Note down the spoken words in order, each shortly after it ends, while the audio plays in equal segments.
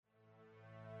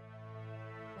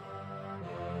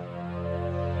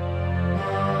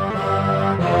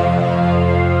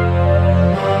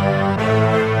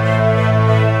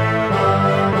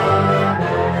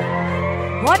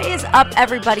up,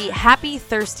 everybody? Happy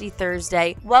Thirsty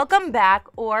Thursday. Welcome back,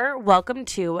 or welcome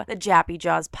to the Jappy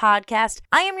Jaws podcast.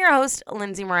 I am your host,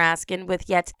 Lindsay Maraskin, with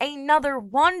yet another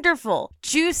wonderful,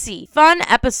 juicy, fun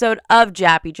episode of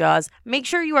Jappy Jaws. Make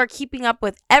sure you are keeping up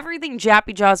with everything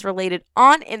Jappy Jaws related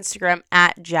on Instagram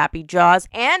at Jappy Jaws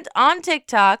and on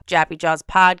TikTok, Jappy Jaws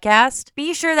Podcast.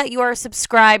 Be sure that you are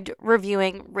subscribed,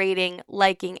 reviewing, rating,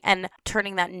 liking, and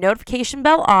turning that notification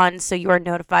bell on so you are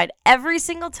notified every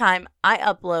single time I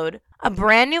upload a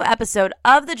brand new episode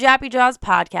of the Jappy Jaws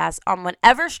podcast on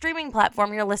whatever streaming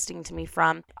platform you're listening to me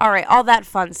from. All right, all that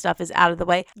fun stuff is out of the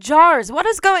way. Jars, what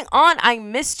is going on? I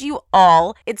missed you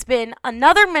all. It's been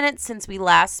another minute since we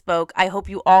last spoke. I hope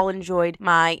you all enjoyed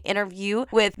my interview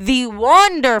with the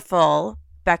wonderful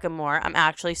Becca Moore. I'm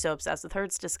actually so obsessed with her,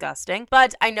 it's disgusting.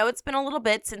 But I know it's been a little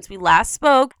bit since we last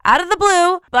spoke, out of the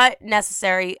blue, but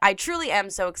necessary. I truly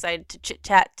am so excited to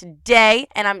chit-chat today,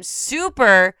 and I'm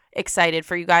super excited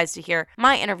for you guys to hear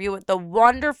my interview with the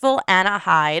wonderful Anna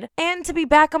Hyde and to be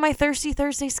back on my Thirsty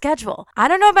Thursday schedule. I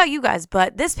don't know about you guys,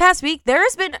 but this past week there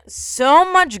has been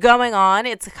so much going on.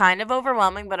 It's kind of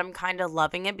overwhelming, but I'm kind of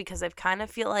loving it because I kind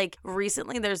of feel like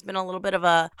recently there's been a little bit of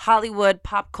a Hollywood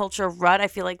pop culture rut. I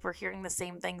feel like we're hearing the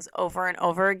same things over and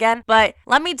over again. But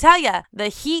let me tell you, the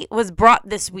heat was brought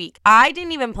this week. I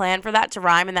didn't even plan for that to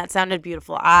rhyme, and that sounded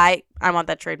beautiful. I want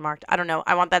that trademarked. I don't know.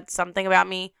 I want that something about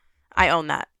me. I own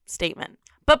that statement.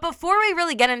 But before we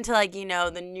really get into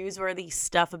the newsworthy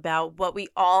stuff about what we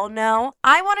all know,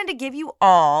 I wanted to give you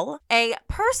all a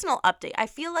personal update. I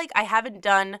feel like I haven't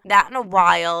done that in a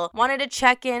while. Wanted to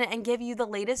check in and give you the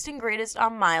latest and greatest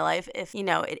on my life if,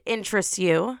 it interests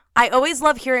you. I always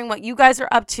love hearing what you guys are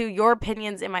up to, your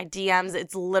opinions in my DMs.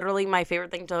 It's literally my favorite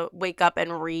thing to wake up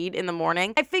and read in the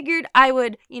morning. I figured I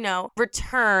would,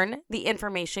 return the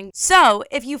information. So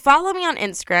if you follow me on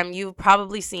Instagram, you've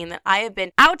probably seen that I have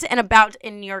been out and about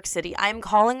in New York City. I am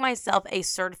calling myself a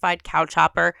certified couch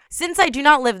hopper. Since I do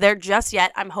not live there just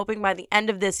yet, I'm hoping by the end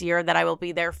of this year that I will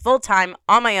be there full time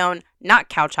on my own, not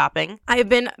couch hopping. I have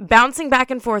been bouncing back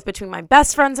and forth between my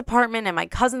best friend's apartment and my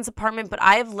cousin's apartment, but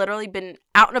I have literally been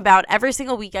out and about every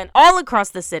single weekend all across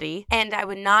the city, and I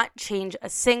would not change a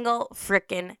single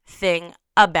freaking thing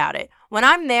about it. When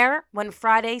I'm there, when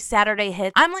Friday, Saturday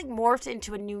hits, I'm like morphed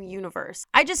into a new universe.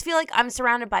 I just feel like I'm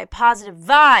surrounded by positive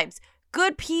vibes,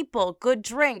 good people, good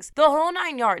drinks, the whole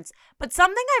 9 yards. But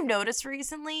something I've noticed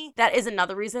recently that is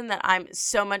another reason that I'm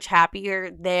so much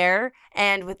happier there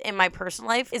and within my personal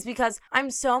life is because I'm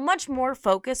so much more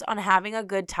focused on having a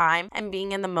good time and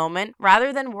being in the moment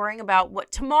rather than worrying about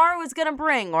what tomorrow is going to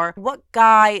bring or what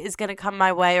guy is going to come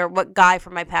my way or what guy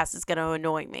from my past is going to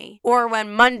annoy me. Or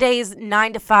when Monday's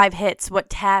 9 to 5 hits, what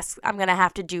tasks I'm going to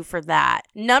have to do for that.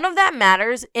 None of that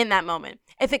matters in that moment.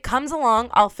 If it comes along,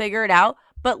 I'll figure it out.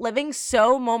 But living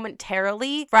so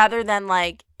momentarily rather than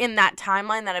in that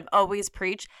timeline that I've always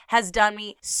preached has done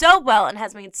me so well and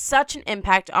has made such an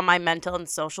impact on my mental and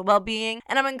social well-being.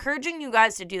 And I'm encouraging you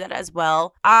guys to do that as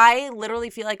well. I literally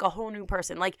feel like a whole new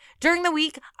person. During the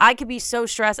week, I could be so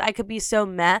stressed, I could be so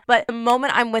meh, but the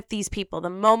moment I'm with these people, the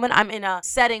moment I'm in a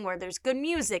setting where there's good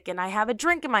music and I have a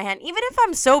drink in my hand, even if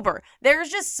I'm sober, there's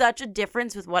just such a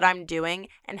difference with what I'm doing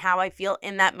and how I feel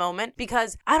in that moment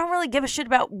because I don't really give a shit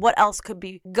about what else could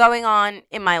be going on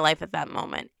in my life at that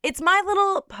moment. It's my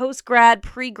little post-grad,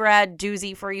 pre-grad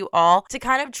doozy for you all to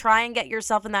kind of try and get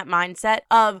yourself in that mindset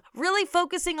of really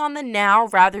focusing on the now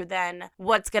rather than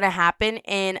what's going to happen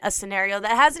in a scenario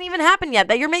that hasn't even happened yet,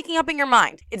 that you're making up in your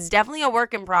mind. It's definitely a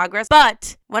work in progress,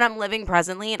 but when I'm living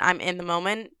presently and I'm in the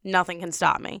moment, nothing can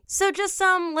stop me. So just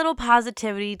some little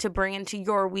positivity to bring into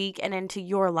your week and into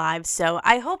your lives. So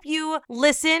I hope you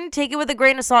listen, take it with a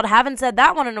grain of salt. Haven't said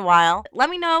that one in a while. Let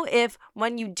me know if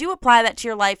when you do apply that to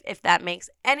your life, if that makes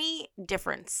any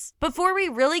difference. Before we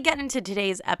really get into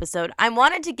today's episode, I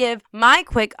wanted to give my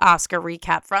quick Oscar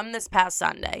recap from this past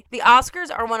Sunday. The Oscars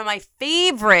are one of my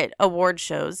favorite award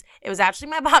shows. It was actually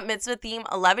my bat mitzvah theme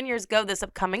 11 years ago this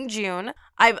upcoming June.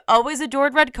 I've always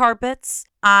adored red carpets.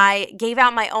 I gave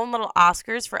out my own little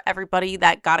Oscars for everybody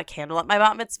that got a candle at my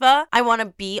bat mitzvah. I want to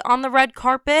be on the red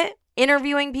carpet,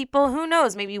 interviewing people, who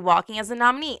knows, maybe walking as a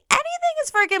nominee. Anything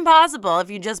is freaking possible if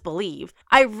you just believe.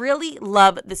 I really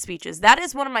love the speeches. That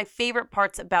is one of my favorite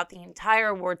parts about the entire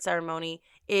award ceremony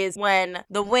is when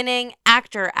the winning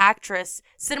actor, actress,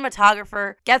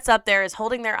 cinematographer gets up there, is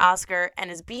holding their Oscar, and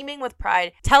is beaming with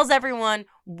pride, tells everyone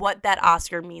what that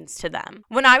Oscar means to them.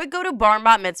 When I would go to bar and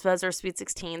bat mitzvahs or sweet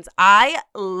 16s, I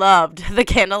loved the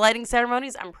candle lighting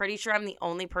ceremonies. I'm pretty sure I'm the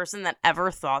only person that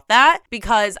ever thought that,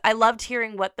 because I loved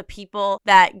hearing what the people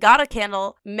that got a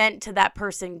candle meant to that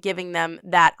person giving them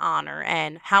that honor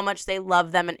and how much they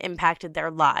loved them and impacted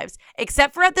their lives.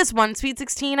 Except for at this one sweet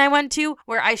 16 I went to,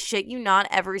 where I shit you not,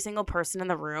 every single person in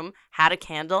the room had a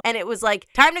candle and it was like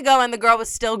time to go and the girl was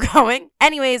still going.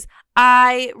 Anyways,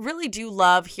 I really do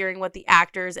love hearing what the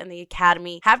actors and the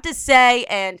Academy have to say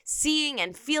and seeing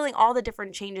and feeling all the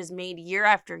different changes made year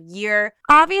after year.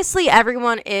 Obviously,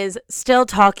 everyone is still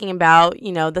talking about,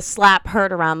 the slap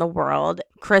heard around the world.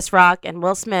 Chris Rock and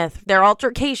Will Smith, their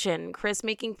altercation, Chris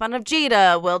making fun of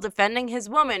Jada, Will defending his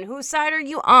woman. Whose side are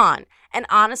you on? And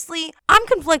honestly, I'm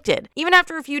conflicted. Even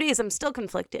after a few days, I'm still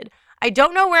conflicted. I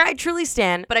don't know where I truly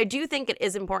stand, but I do think it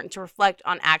is important to reflect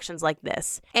on actions like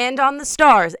this and on the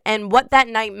stars and what that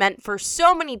night meant for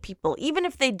so many people, even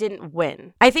if they didn't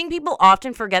win. I think people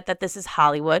often forget that this is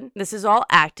Hollywood. This is all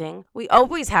acting. We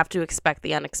always have to expect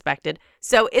the unexpected.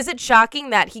 So is it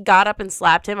shocking that he got up and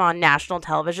slapped him on national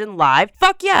television live?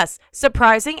 Fuck yes.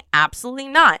 Surprising? Absolutely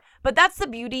not. But that's the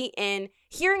beauty in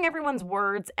hearing everyone's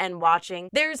words and watching.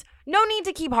 There's no need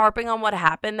to keep harping on what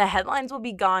happened. The headlines will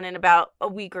be gone in about a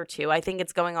week or two. I think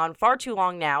it's going on far too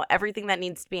long now. Everything that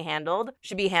needs to be handled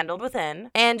should be handled within.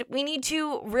 And we need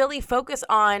to really focus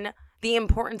on the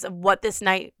importance of what this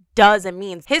night does and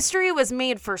means. History was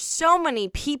made for so many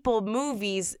people,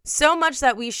 movies, so much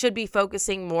that we should be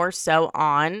focusing more so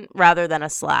on rather than a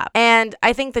slap. And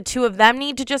I think the two of them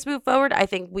need to just move forward. I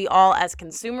think we all as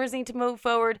consumers need to move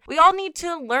forward. We all need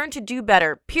to learn to do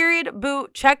better. Period. Boo.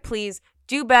 Check, please.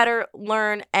 Do better,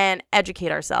 learn, and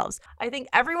educate ourselves. I think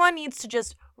everyone needs to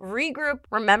just regroup,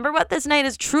 remember what this night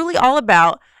is truly all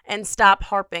about, and stop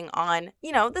harping on,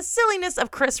 the silliness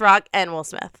of Chris Rock and Will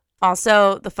Smith.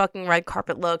 Also, the fucking red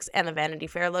carpet looks and the Vanity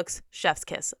Fair looks, chef's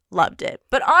kiss. Loved it.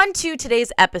 But on to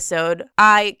today's episode.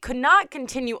 I could not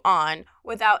continue on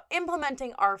without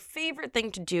implementing our favorite thing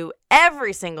to do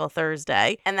every single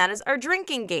Thursday, and that is our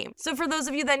drinking game. So for those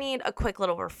of you that need a quick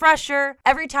little refresher,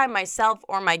 every time myself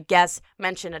or my guests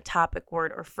mention a topic,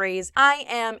 word, or phrase, I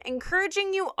am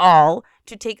encouraging you all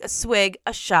to take a swig,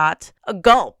 a shot, a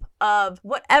gulp of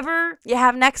whatever you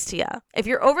have next to you. If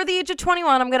you're over the age of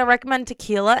 21, I'm going to recommend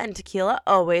tequila and tequila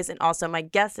always, and also my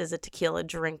guest is a tequila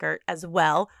drinker as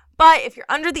well. But if you're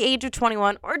under the age of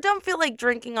 21 or don't feel like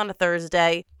drinking on a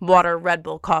Thursday, water, Red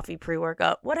Bull, coffee,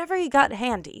 pre-workout, whatever you got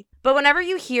handy. But whenever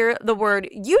you hear the word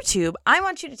YouTube, I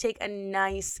want you to take a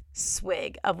nice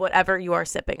swig of whatever you are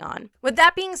sipping on. With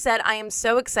that being said, I am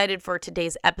so excited for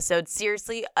today's episode.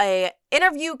 Seriously, a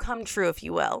interview come true, if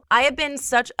you will. I have been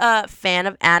such a fan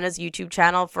of Anna's YouTube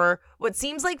channel for what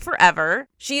seems like forever.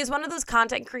 She is one of those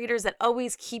content creators that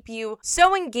always keep you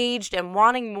so engaged and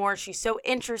wanting more. She's so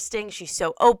interesting. She's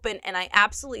so open, and I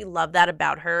absolutely love that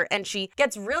about her. And she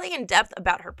gets really in depth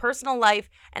about her personal life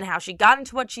and how she got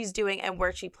into what she's doing and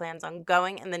where she plans on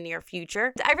going in the near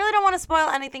future. I really don't want to spoil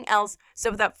anything else,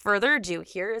 so without further ado,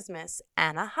 here is Miss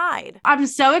Anna Hyde. I'm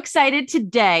so excited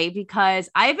today because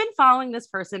I've been following this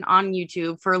person on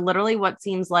YouTube for literally what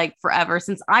seems like forever,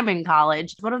 since I'm in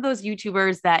college. One of those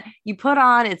YouTubers that you put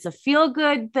on, it's a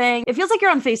feel-good thing. It feels like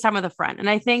you're on FaceTime with a friend, and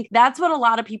I think that's what a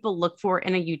lot of people look for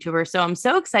in a YouTuber. So I'm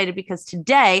so excited because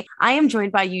today I am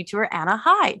joined by YouTuber Anna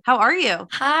Hyde. How are you?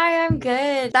 Hi, I'm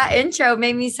good. That intro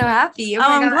made me so happy. Oh,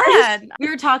 I'm glad. We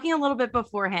were talking a little bit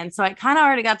beforehand, so I kind of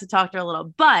already got to talk to her a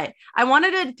little, but I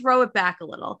wanted to throw it back a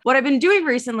little. What I've been doing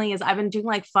recently is I've been doing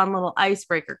like fun little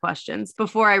icebreaker questions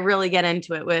before I really get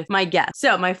into it with my guest.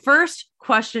 So my first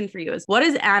question for you is, what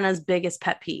is Anna's biggest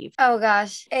pet peeve? Oh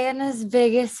gosh, Anna's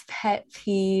biggest pet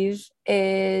peeve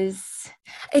is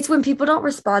it's when people don't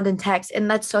respond in text,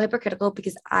 and that's so hypocritical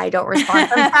because I don't respond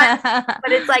sometimes.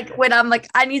 But it's like when I'm like,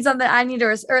 I need something, I need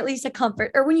or at least a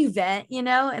comfort, or when you vent, and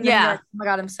then you're like, oh my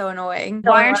God, I'm so annoying.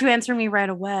 Why aren't you answering me right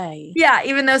away? Yeah,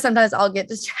 even though sometimes I'll get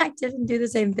distracted and do the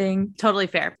same thing. Totally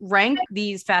fair. Rank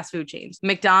these fast food chains: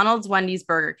 McDonald's, Wendy's,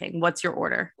 Burger King. What's your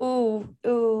order?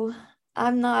 Ooh.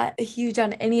 I'm not huge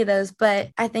on any of those,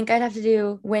 but I think I'd have to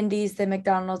do Wendy's, then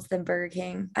McDonald's, then Burger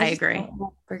King. I agree.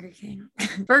 Burger King.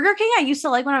 Burger King I used to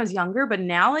like when I was younger, but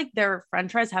now like their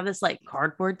french fries have this like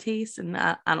cardboard taste, and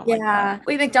I don't like that.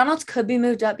 Wait, McDonald's could be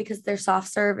moved up because their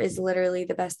soft serve is literally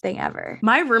the best thing ever.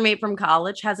 My roommate from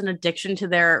college has an addiction to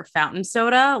their fountain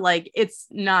soda. Like, it's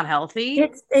not healthy.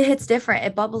 It hits different.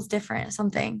 It bubbles different or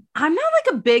something. I'm not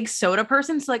like a big soda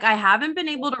person, so like I haven't been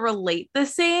able to relate the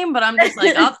same, but I'm just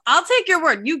like, I'll take your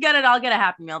word. You get it, I'll get a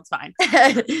Happy Meal. It's fine.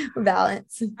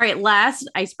 Balance. All right, last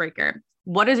icebreaker.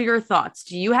 What is your thoughts?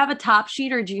 Do you have a top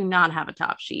sheet or do you not have a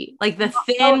top sheet? Like the Oh,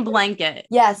 thin blanket.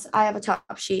 yes, I have a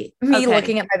top sheet. Me Okay.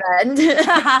 looking at my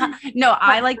bed. No,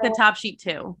 I like the top sheet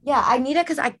too. Yeah, I need it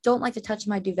because I don't like to touch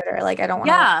my duvet, or like I don't want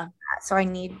to Yeah. so I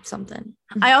need something.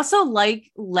 I also like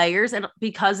layers, and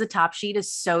because the top sheet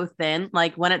is so thin,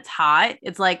 like when it's hot,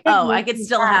 it's like, oh, I could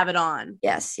still have it on.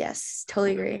 Yes,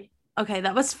 totally agree. Okay,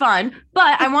 that was fun.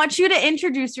 But I want you to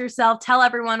introduce yourself, tell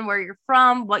everyone where you're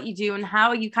from, what you do, and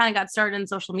how you kind of got started in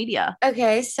social media.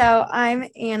 Okay, so I'm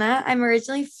Anna. I'm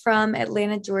originally from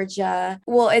Atlanta, Georgia.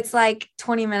 Well, it's like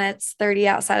 20 minutes, 30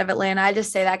 outside of Atlanta. I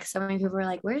just say that because so many people are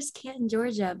like, where's Canton,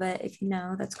 Georgia? But if you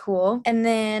know, that's cool. And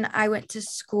then I went to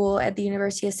school at the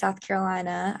University of South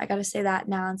Carolina. I got to say that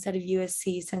now instead of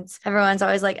USC, since everyone's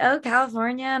always like, oh,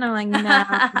 California. And I'm like,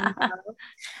 no.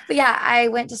 But yeah, I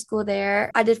went to school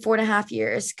there. I did 4.5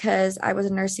 years because I was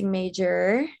a nursing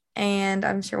major. And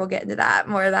I'm sure we'll get into that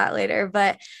more of that later.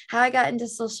 But how I got into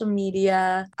social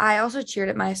media, I also cheered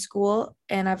at my school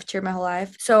and I've cheered my whole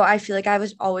life. So I feel like I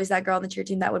was always that girl on the cheer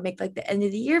team that would make like the end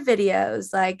of the year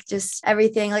videos, like just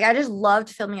everything. Like I just loved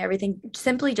filming everything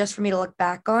simply just for me to look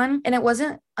back on. And it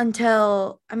wasn't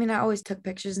until, I mean, I always took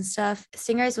pictures and stuff.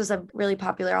 Stingrays was a really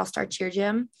popular all-star cheer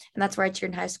gym. And that's where I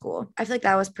cheered in high school. I feel like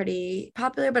that was pretty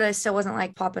popular, but I still wasn't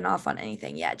like popping off on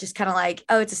anything yet. Just kind of like,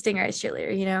 oh, it's a Stingrays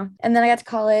cheerleader, you know? And then I got to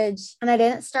college and I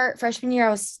didn't start freshman year.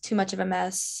 I was too much of a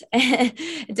mess. I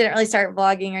didn't really start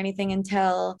vlogging or anything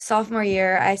until sophomore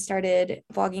year. I started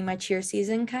vlogging my cheer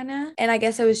season kind of. And I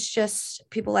guess it was just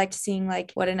people liked seeing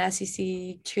like what an SEC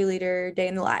cheerleader day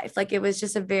in the life. Like it was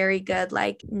just a very good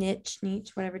like niche,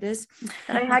 whatever it is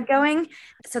that I had going.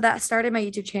 So that started my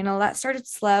YouTube channel. That started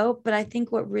slow, but I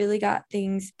think what really got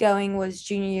things going was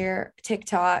junior year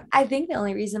TikTok. I think the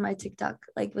only reason my TikTok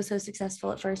like was so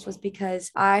successful at first was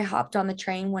because I hopped on the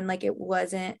train when like it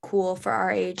wasn't cool for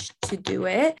our age to do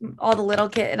it. All the little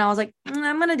kid and I was like,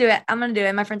 I'm gonna do it.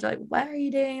 My friends were like, what are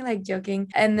you doing? Like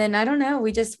joking. And then I don't know,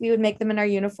 we would make them in our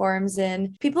uniforms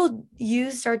and people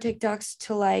used our TikToks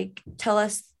to like tell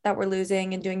us that we're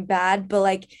losing and doing bad, but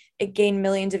like it gained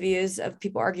millions of views of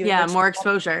people arguing. Yeah, more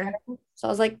exposure. So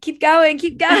I was like, keep going.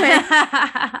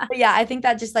 But yeah, I think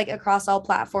that just like across all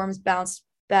platforms bounced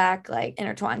back, like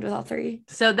intertwined with all three.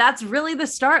 So that's really the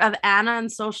start of Anna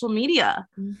and social media.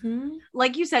 Mm-hmm.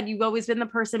 Like you said, you've always been the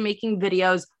person making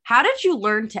videos. How did you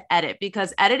learn to edit?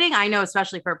 Because editing, I know,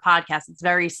 especially for a podcast, it's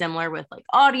very similar with like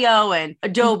audio and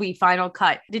Adobe Final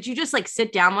Cut. Did you just like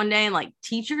sit down one day and like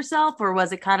teach yourself? Or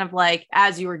was it kind of like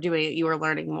as you were doing it, you were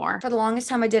learning more? For the longest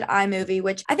time, I did iMovie,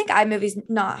 which I think iMovie's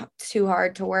not too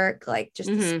hard to work, like just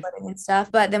the splitting and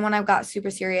stuff. But then when I got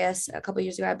super serious a couple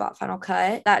years ago, I bought Final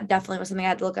Cut. That definitely was something I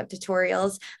had to look up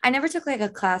tutorials. I never took like a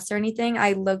class or anything.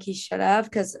 I low-key should have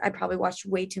because I probably watched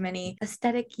way too many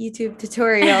aesthetic YouTube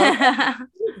tutorials.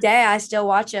 Day I still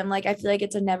watch them. Like I feel like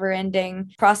it's a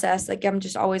never-ending process. Like I'm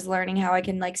just always learning how I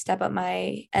can like step up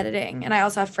my editing. And I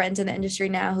also have friends in the industry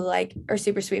now who like are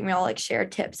super sweet and we all like share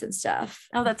tips and stuff.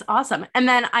 Oh, that's awesome. And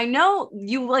then I know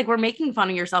you like were making fun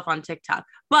of yourself on TikTok,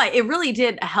 but it really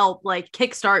did help like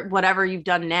kickstart whatever you've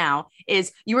done now.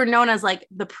 Is you were known as like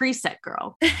the preset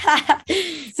girl.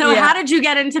 So how did you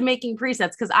get into making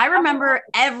presets? Because I remember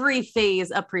every phase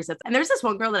of presets. And there's this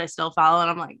one girl that I still follow and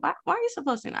I'm like, why are you still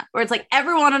posting that? Where it's like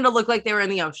everyone wanted to look like they were in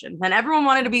the ocean. Then everyone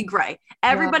wanted to be gray.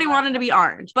 Everybody wanted to be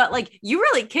orange. But like you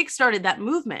really kickstarted that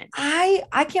movement. I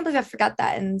can't believe I forgot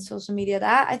that in social media.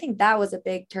 That I think that was a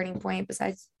big turning point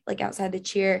besides like outside the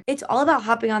cheer. It's all about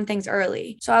hopping on things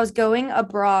early. So I was studying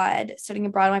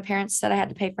abroad. My parents said I had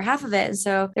to pay for half of it. And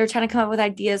so they were trying to come up with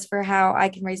ideas for how I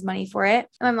can raise money for it.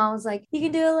 And my mom was like, you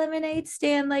can do a lemonade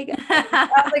stand. Like, I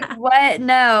was like, what?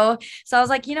 No. So I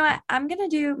was like, you know what? I'm going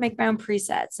to make my own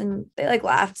presets. And they like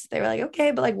laughed. They were like,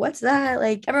 okay, but like, what's that?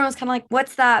 Like everyone was kind of like,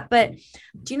 what's that? But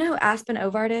do you know who Aspen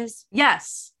Ovard is?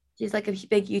 Yes. She's like a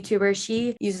big YouTuber.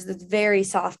 She uses this very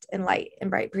soft and light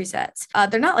and bright presets.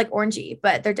 They're not like orangey,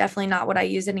 but they're definitely not what I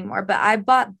use anymore. But I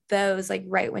bought those like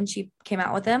right when she came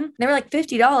out with them. They were like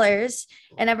 $50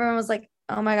 and everyone was like,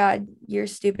 oh my God, you're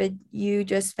stupid. You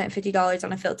just spent $50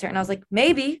 on a filter. And I was like,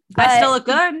 maybe. I still look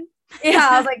good. Yeah,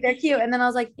 I was like, they're cute. And then I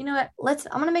was like, you know what?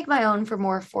 I'm going to make my own for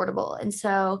more affordable. And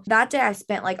so that day I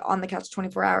spent like on the couch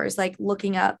 24 hours, like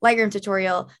looking up Lightroom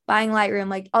tutorial, buying Lightroom,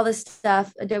 like all this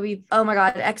stuff, Adobe, oh my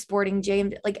God, exporting,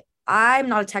 James, like I'm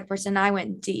not a tech person. I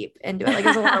went deep into it. Like it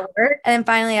was a lot of work. And then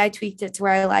finally I tweaked it to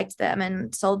where I liked them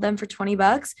and sold them for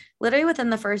 $20. Literally within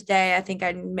the first day, I think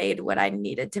I made what I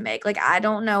needed to make. Like, I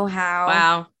don't know how.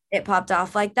 Wow. It popped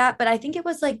off like that. But I think it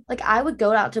was like I would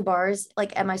go out to bars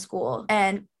like at my school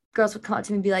and girls would come up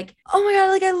to me and be like, oh my God,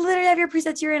 like I literally have your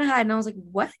presets you're in high. And I was like,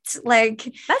 what? Like,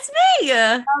 That's me.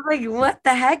 I was like, what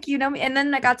the heck? You know me? And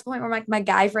then I got to the point where like my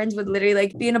guy friends would literally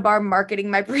like be in a bar marketing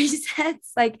my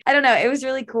presets. Like, I don't know. It was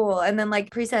really cool. And then like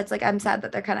presets, like I'm sad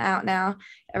that they're kind of out now.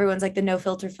 Everyone's like the no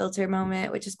filter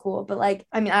moment, which is cool. But like,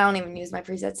 I mean, I don't even use my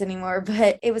presets anymore,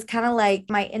 but it was kind of like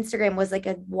my Instagram was like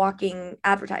a walking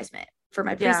advertisement for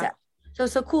my Yeah. preset. So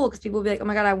it's so cool because people will be like, oh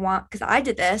my God, because I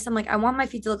did this. I'm like, I want my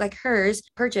feed to look like hers,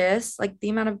 purchase, like the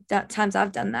amount of times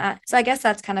I've done that. So I guess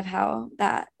that's kind of how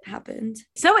that happened.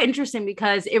 So interesting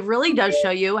because it really does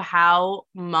show you how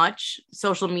much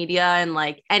social media and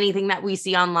like anything that we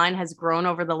see online has grown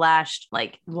over the last,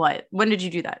 like, what? When did you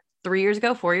do that? 3 years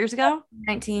ago, 4 years ago?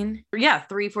 19. Yeah,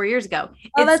 3-4 years ago.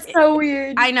 Oh, that's so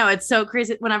weird. I know, it's so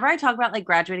crazy. Whenever I talk about like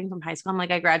graduating from high school, I'm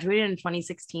like, I graduated in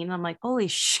 2016. I'm like, holy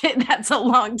shit, that's a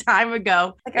long time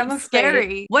ago. Like, I'm it's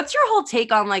scary. What's your whole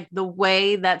take on like the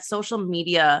way that social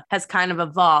media has kind of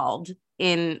evolved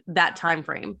in that time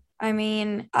frame? I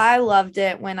mean, I loved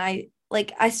it when I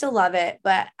still love it,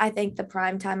 but I think the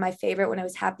prime time, my favorite when it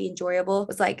was happy, enjoyable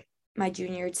was like my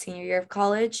junior, senior year of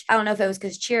college. I don't know if it was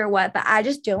because cheer or what, but I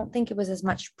just don't think it was as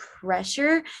much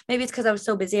pressure. Maybe it's because I was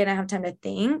so busy and I didn't have time to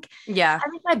think. Yeah. I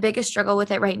think my biggest struggle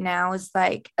with it right now is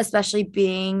like, especially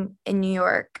being in New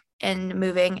York and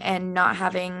moving and not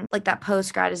having like that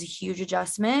post grad is a huge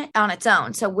adjustment on its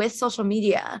own. So with social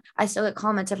media, I still get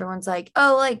comments. Everyone's like,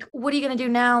 oh, like, what are you going to do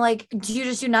now? Like, do you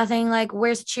just do nothing? Like,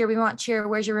 where's cheer? We want cheer.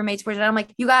 Where's your roommates? Where's it? I'm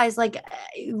like, you guys, like,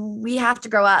 we have to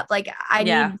grow up. Like, I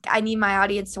need my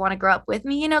audience to want to grow up with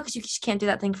me, you know, because you just can't do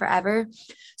that thing forever.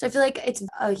 So I feel like it's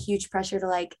a huge pressure to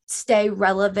like stay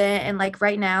relevant. And like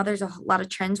right now there's a lot of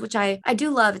trends, which I do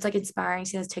love. It's like inspiring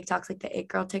seeing those TikToks, like the It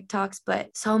Girl TikToks,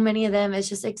 but so many of them is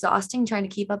just exhausting trying to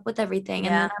keep up with everything.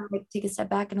 And then I'm like, take a step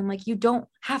back and I'm like, you don't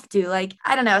have to, like,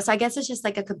 I don't know. So I guess it's just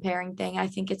like a comparing thing. I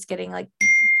think it's getting like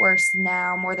worse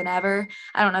now more than ever.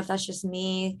 I don't know if that's just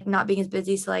me not being as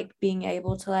busy. So like being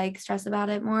able to like stress about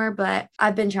it more, but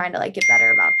I've been trying to like get better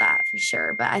about that for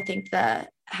sure. But I think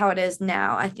how it is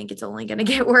now, I think it's only going to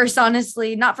get worse,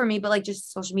 honestly, not for me, but like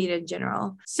just social media in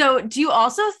general. So do you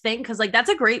also think, because like that's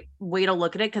a great way to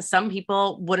look at it, because some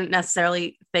people wouldn't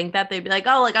necessarily think that, they'd be like,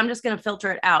 oh, like I'm just going to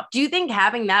filter it out. Do you think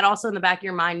having that also in the back of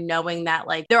your mind, knowing that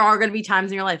like there are going to be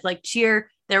times in your life, like cheer,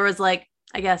 there was like,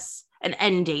 I guess, an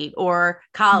end date, or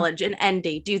college, an end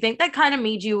date. Do you think that kind of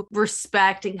made you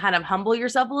respect and kind of humble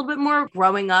yourself a little bit more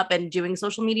growing up and doing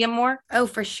social media more? Oh,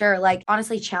 for sure. Like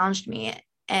honestly challenged me.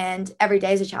 And every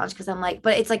day is a challenge because I'm like,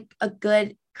 but it's like a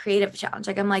good creative challenge.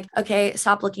 Like I'm like, okay,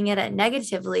 stop looking at it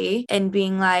negatively and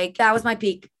being like, that was my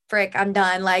peak. Frick, I'm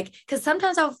done. Like, because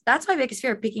sometimes that's my biggest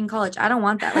fear, peaking college. I don't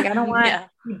want that. Like, I don't want to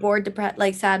be bored, depressed,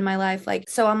 like sad in my life. Like,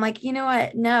 so I'm like, you know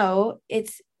what? No,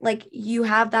 it's like you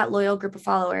have that loyal group of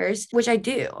followers, which I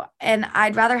do. And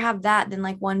I'd rather have that than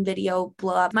like one video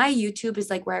blow up. My YouTube is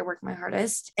like where I work my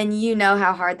hardest. And you know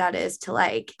how hard that is to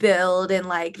like build, and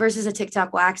like versus a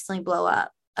TikTok will accidentally blow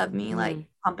up of me like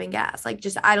pumping gas. Like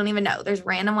just, I don't even know. There's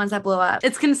random ones that blow up.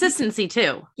 It's consistency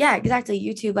too. Yeah, exactly.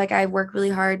 YouTube, like I work really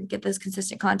hard, get this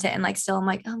consistent content, and like still I'm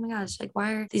like, oh my gosh, like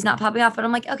why are these not popping off? But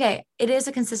I'm like, okay, it is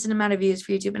a consistent amount of views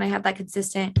for YouTube and I have that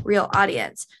consistent real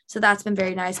audience. So that's been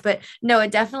very nice. But no,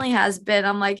 it definitely has been.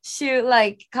 I'm like, shoot,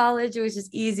 like college, it was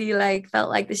just easy, like felt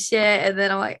like the shit. And then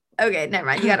I'm like, okay, never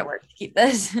mind. You got to work to keep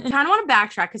this. I kind of want to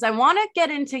backtrack because I want to get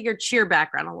into your cheer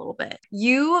background a little bit.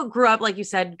 You grew up, like you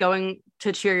said, going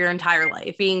to cheer your entire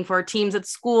life, being for teams at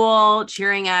school,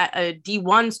 cheering at a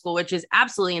D1 school, which is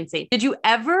absolutely insane. Did you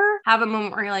ever have a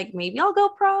moment where you're like, maybe I'll go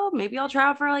pro, maybe I'll try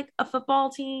out for like a football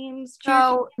team's cheer?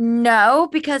 Oh, no,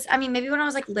 because I mean, maybe when I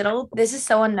was like little, this is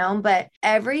so unknown, but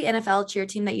every NFL cheer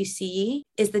team that you see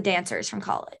is the dancers from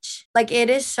college. Like it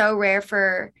is so rare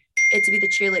for it to be the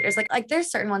cheerleaders. Like there's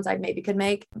certain ones I maybe could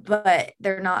make, but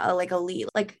they're not like elite.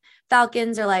 Like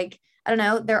Falcons are like, I don't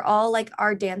know. They're all like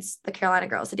the Carolina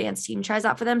girls, the dance team tries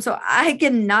out for them. So I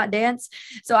cannot dance.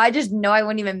 So I just know I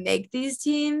wouldn't even make these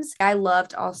teams. I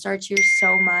loved All-Star cheer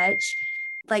so much.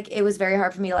 Like it was very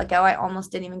hard for me to let go. I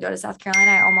almost didn't even go to South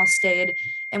Carolina. I almost stayed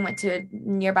and went to a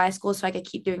nearby school so I could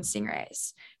keep doing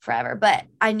Stingrays forever. But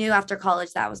I knew after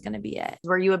college that was going to be it.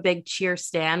 Were you a big cheer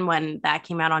stan when that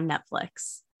came out on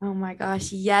Netflix? Oh my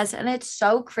gosh, yes. And it's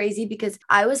so crazy because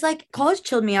I was like, college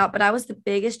chilled me out, but I was the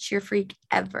biggest cheer freak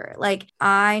ever. Like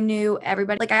I knew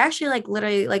everybody. Like I actually like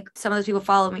literally like some of those people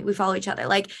follow me. We follow each other.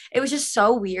 Like it was just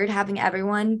so weird having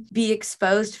everyone be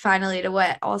exposed finally to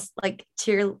what all like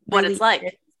cheer what it's like.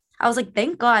 Is. I was like,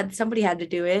 thank God somebody had to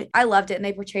do it. I loved it and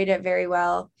they portrayed it very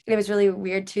well. It was really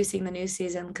weird too seeing the news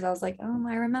season because I was like, oh,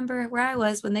 I remember where I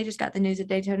was when they just got the news of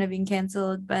Daytona being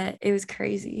canceled, but it was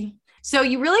crazy. So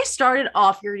you really started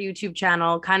off your YouTube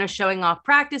channel kind of showing off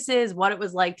practices, what it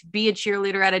was like to be a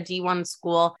cheerleader at a D1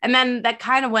 school. And then that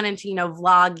kind of went into,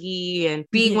 vloggy and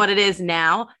being what it is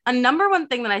now. A number one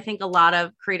thing that I think a lot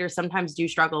of creators sometimes do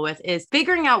struggle with is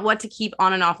figuring out what to keep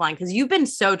on and offline, because you've been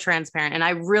so transparent and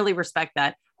I really respect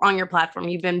that on your platform.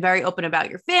 You've been very open about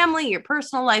your family, your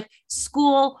personal life,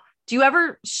 school. Do you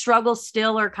ever struggle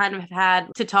still or kind of have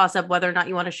had to toss up whether or not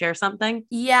you want to share something?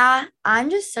 Yeah, I'm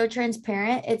just so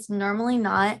transparent. It's normally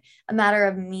not a matter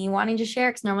of me wanting to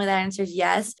share because normally that answer is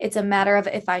yes. It's a matter of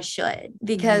if I should.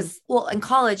 Because, well, in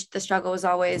college, the struggle was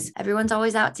always everyone's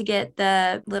always out to get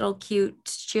the little cute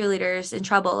cheerleaders in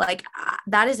trouble. Like,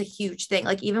 that is a huge thing.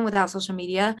 Like, even without social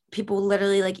media, people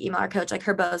literally like email our coach, like,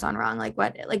 her bow's on wrong. Like,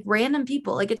 what? Like, random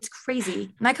people. Like, it's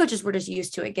crazy. My coaches were just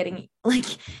used to it getting like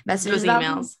messages Those about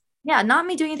emails. me. Yeah, not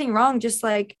me doing anything wrong, just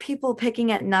like people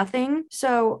picking at nothing.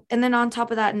 So, and then on top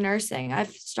of that, nursing,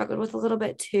 I've struggled with a little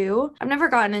bit too. I've never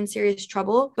gotten in serious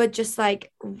trouble, but just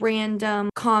like random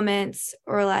comments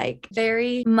or like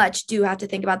very much do have to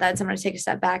think about that. And sometimes take a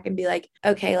step back and be like,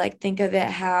 okay, like think of it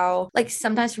how, like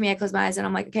sometimes for me, I close my eyes and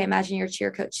I'm like, okay, imagine your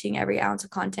cheer coach seeing every ounce of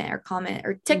content or comment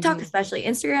or TikTok, especially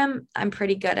Instagram. I'm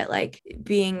pretty good at like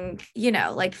being,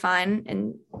 like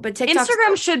fun. But TikTok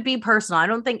Instagram should be personal. I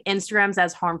don't think Instagram's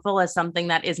as harmful as something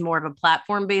that is more of a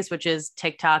platform based, which is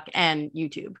TikTok and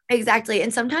YouTube. Exactly.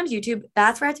 And sometimes YouTube,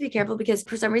 that's where I have to be careful because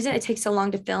for some reason it takes so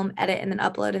long to film, edit, and then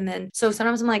upload. And then so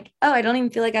sometimes I'm like, oh, I don't even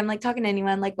feel like I'm like talking to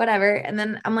anyone, like whatever. And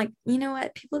then I'm like, you know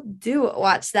what? People do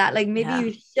watch that. Like maybe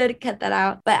you should cut that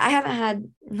out. But I haven't had,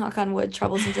 knock on wood,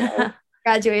 trouble since I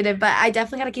graduated, but I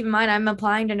definitely got to keep in mind I'm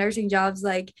applying to nursing jobs,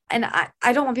 like, and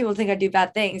I don't want people to think I do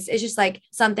bad things. It's just like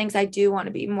some things I do want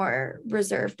to be more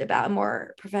reserved about,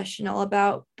 more professional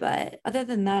about. But other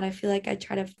than that, I feel like I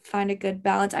try to find a good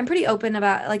balance. I'm pretty open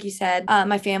about, like you said,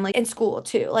 my family and school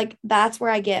too. Like that's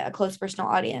where I get a close personal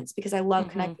audience because I love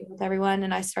connecting with everyone.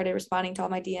 And I started responding to all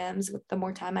my DMs with the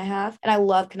more time I have. And I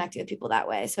love connecting with people that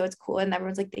way. So it's cool. And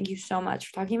everyone's like, thank you so much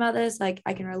for talking about this. Like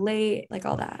I can relate, like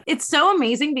all that. It's so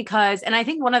amazing because, and I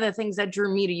think one of the things that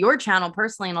drew me to your channel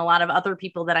personally and a lot of other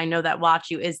people that I know that watch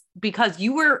you is because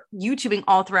you were YouTubing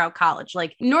all throughout college.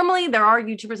 Like normally there are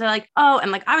YouTubers that are like, oh,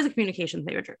 and like I was a communications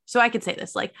major. So I could say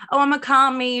this like, oh, I'm a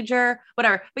comm major,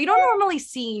 whatever. But you don't normally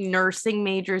see nursing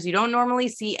majors. You don't normally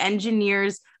see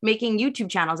engineers making YouTube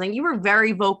channels. And you were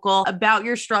very vocal about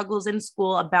your struggles in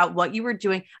school, about what you were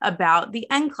doing, about the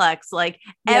NCLEX, like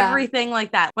everything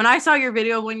like that. When I saw your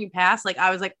video when you passed, like I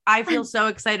was like, I feel so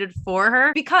excited for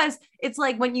her because it's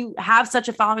like when you have such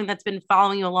a following that's been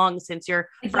following you along since your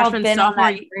freshman,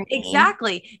 sophomore year.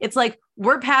 Exactly. It's like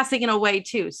we're passing it away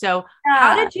too. So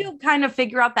how did you kind of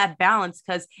figure out that balance?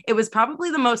 Because it was probably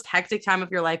the most hectic time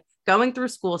of your life going through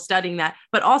school, studying that,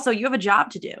 but also you have a job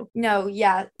to do. No,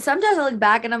 yeah. Sometimes I look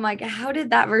back and I'm like, how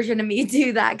did that version of me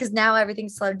do that? Because now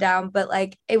everything's slowed down, but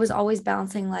like it was always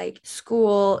balancing like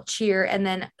school, cheer, and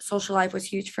then social life was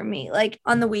huge for me. Like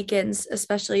on the weekends,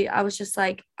 especially, I was just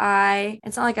like,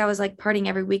 it's not like I was like partying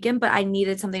every weekend, but I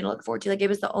needed something to look forward to. Like it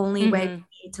was the only way for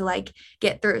me to like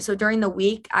get through. So during the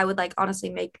week, I would like honestly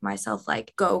make myself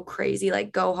like go crazy,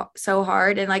 like go so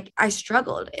hard. And like I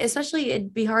struggled, especially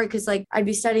it'd be hard because like I'd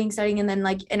be studying, and then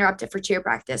like interrupt it for cheer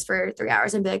practice for 3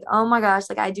 hours and be like, oh my gosh,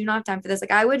 like I do not have time for this. Like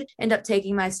I would end up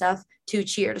taking my stuff to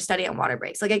cheer to study on water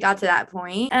breaks. Like it got to that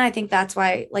point. And I think that's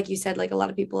why, like you said, like a lot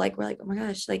of people like were like, oh my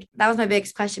gosh, like that was my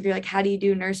biggest question. You're like, how do you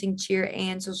do nursing, cheer,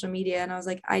 and social media? And I was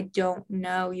like, I don't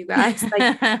know, you guys.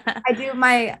 Like I do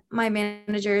my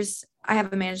managers. I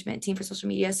have a management team for social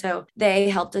media. So they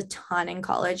helped a ton in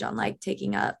college on like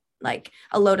taking up like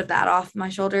a load of that off my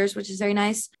shoulders, which is very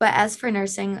nice. But as for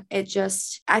nursing,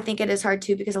 I think it is hard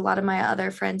too, because a lot of my other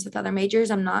friends with other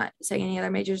majors, I'm not saying any other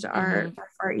majors are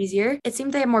far easier. It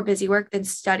seemed they had more busy work than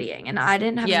studying. And I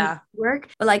didn't have any work,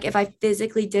 but like if I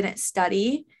physically didn't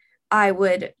study, I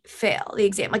would fail the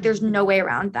exam. Like there's no way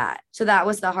around that. So that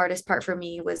was the hardest part for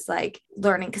me, was like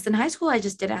learning, because in high school I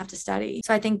just didn't have to study.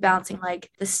 So I think balancing like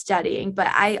the studying, but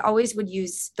I always would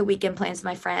use the weekend plans with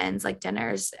my friends, like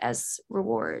dinners, as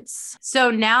rewards.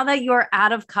 So now that you're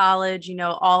out of college,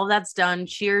 all of that's done,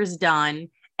 cheer's done,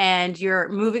 and you're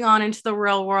moving on into the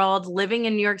real world, living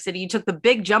in New York City. You took the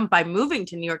big jump by moving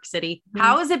to New York City.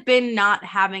 How has it been not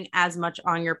having as much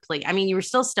on your plate? I mean, you were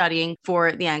still studying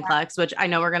for the NCLEX, which I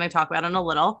know we're going to talk about in a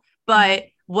little, but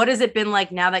what has it been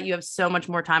like now that you have so much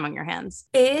more time on your hands?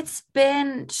 It's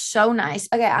been so nice.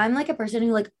 Okay, I'm like a person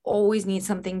who like always needs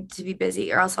something to be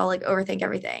busy, or else I'll like overthink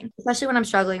everything. Especially when I'm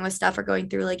struggling with stuff or going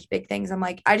through like big things. I'm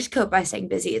like, I just cope by staying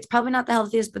busy. It's probably not the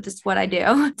healthiest, but this is what I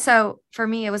do. So for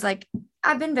me, it was like,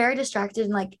 I've been very distracted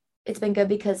and like it's been good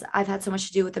because I've had so much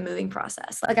to do with the moving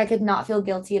process. Like I could not feel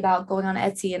guilty about going on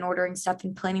Etsy and ordering stuff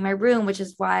and planning my room, which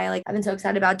is why like I've been so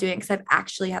excited about doing it because I've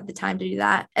actually had the time to do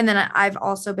that. And then I've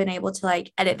also been able to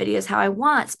like edit videos how I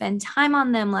want, spend time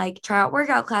on them, like try out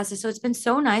workout classes. So it's been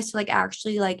so nice to like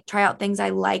actually like try out things I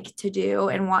like to do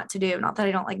and want to do. Not that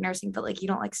I don't like nursing, but like you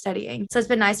don't like studying. So it's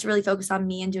been nice to really focus on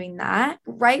me and doing that.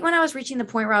 Right when I was reaching the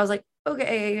point where I was like,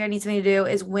 okay, I need something to do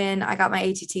is when I got my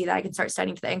ATT that I can start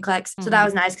studying for the NCLEX. So that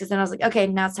was nice because then I was like, okay,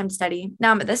 now it's time to study.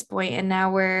 Now I'm at this point and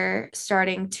now we're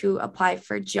starting to apply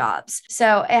for jobs.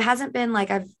 So it hasn't been like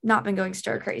I've not been going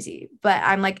stir crazy, but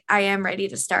I'm like, I am ready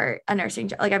to start a nursing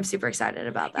job. Like I'm super excited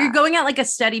about that. You're going at like a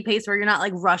steady pace where you're not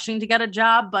like rushing to get a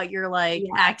job, but you're like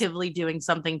actively doing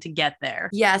something to get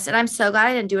there. Yes. And I'm so glad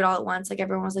I didn't do it all at once. Like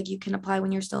everyone was like, you can apply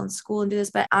when you're still in school and do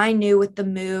this. But I knew with the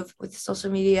move, with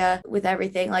social media, with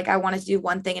everything, like I wanted to do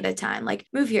one thing at a time, like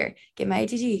move here, get my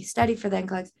ATT, study for the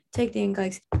NCLEX, take the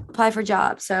NCLEX, apply for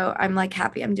jobs. So I'm like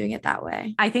happy I'm doing it that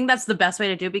way. I think that's the best way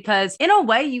to do because in a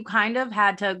way you kind of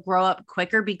had to grow up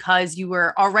quicker because you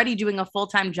were already doing a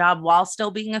full-time job while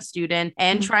still being a student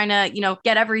and trying to, you know,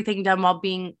 get everything done while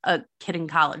being a kid in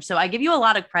college. So I give you a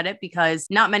lot of credit because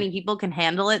not many people can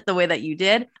handle it the way that you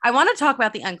did. I want to talk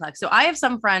about the NCLEX. So I have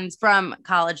some friends from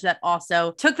college that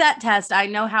also took that test. I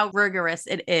know how rigorous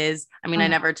it is. I mean, I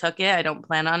never took it. I don't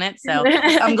plan on it. So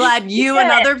I'm glad you and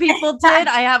other people did.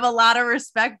 I have a lot of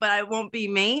respect, but I won't be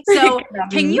me. So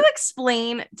can you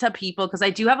explain to people, because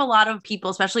I do have a lot of people,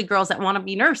 especially girls that want to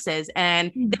be nurses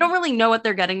and they don't really know what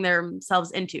they're getting themselves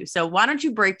into. So why don't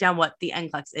you break down what the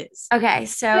NCLEX is? Okay.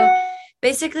 So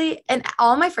basically, and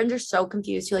all my friends are so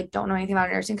confused who like don't know anything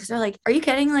about nursing because they're like, are you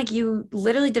kidding? Like you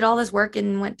literally did all this work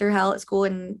and went through hell at school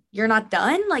and you're not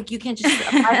done? Like you can't just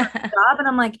apply for a job. And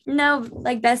I'm like, no,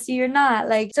 like Bessie, you're not.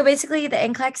 Like, so basically the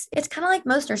NCLEX, it's kind of like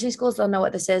most nursing schools, they'll know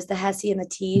what this is. The HESI and the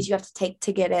T's you have to take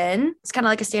to get in. It's kind of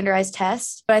like a standardized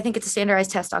test, but I think it's a standardized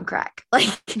test on crack.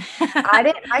 Like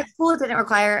my school didn't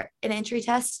require an entry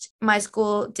test. My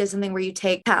school did something where you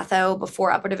take patho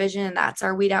before upper division and that's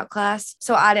our weed out class.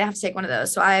 So I didn't have to take one of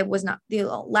those. So I was not, the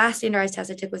last standardized test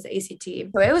I took was the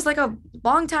ACT. So it was like a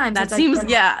long time. That seems,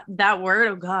 that word.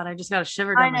 Oh God, I just got a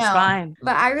shiver down my spine.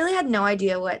 But I really had no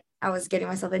idea what I was getting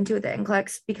myself into with the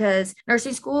NCLEX because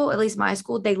nursing school, at least my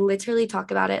school, they literally talk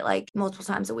about it like multiple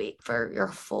times a week for your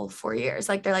full 4 years.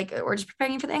 Like they're like, we're just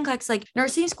preparing you for the NCLEX. Like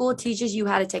nursing school teaches you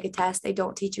how to take a test. They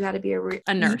don't teach you how to be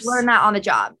a nurse. You learn that on the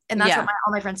job. And that's what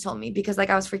all my friends told me because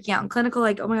like I was freaking out in clinical,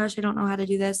 like, oh my gosh, I don't know how to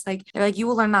do this. Like they're like, you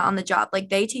will learn that on the job. Like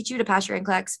they teach you to pass your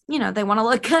NCLEX. You know, they want to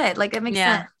look good. Like it makes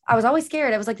sense. I was always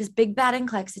scared. It was like this big bad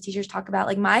NCLEX the teachers talk about,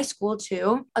 like my school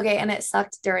too. Okay. And it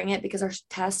sucked during it because our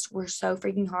tests were so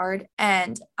freaking hard.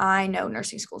 And I know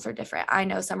nursing schools are different. I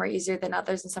know some are easier than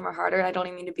others and some are harder. I don't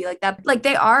even mean to be like that. Like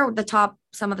they are the top,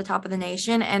 some of the top of the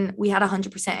nation. And we had 100%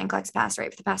 NCLEX pass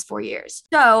rate for the past 4 years.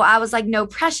 So I was like, no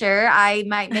pressure. I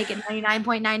might make it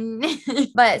 99.9.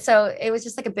 But so it was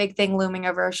just like a big thing looming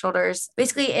over our shoulders.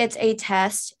 Basically, it's a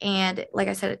test. And like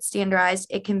I said, it's standardized.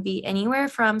 It can be anywhere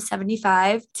from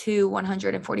 75 to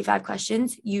 145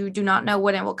 questions. You do not know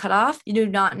when it will cut off. You do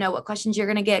not know what questions you're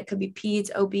going to get. It could be peds,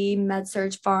 OB, med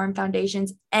surg, pharm,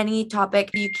 foundations, any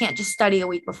topic. You can't just study a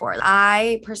week before.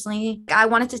 I personally, I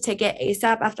wanted to take it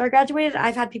ASAP after I graduated.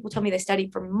 I've had people tell me they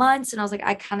studied for months and I was like,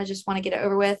 I kind of just want to get it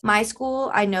over with. My school,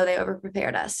 I know they over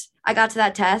prepared us. I got to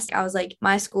that test. I was like,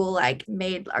 my school like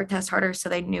made our test harder so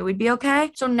they knew we'd be okay.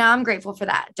 So now I'm grateful for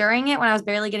that. During it, when I was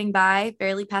barely getting by,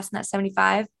 barely passing that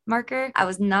 75 marker, I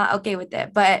was not okay with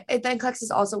it. But the NCLEX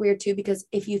is also weird too, because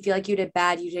if you feel like you did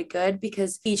bad, you did good,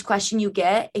 because each question you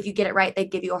get, if you get it right, they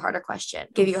give you a harder question,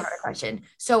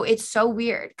 So it's so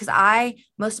weird because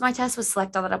most of my test was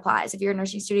select all that applies. If you're a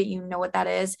nursing student, you know what that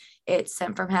is. It's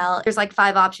sent from hell. There's like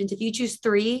 5 options. If you choose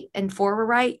 3 and 4 were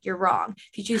right, you're wrong.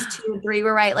 If you choose 2 and 3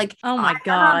 were right, like, oh my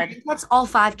God, that's all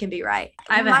 5 can be right.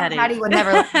 I have a headache. Patty would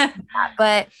never let me do that.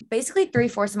 But basically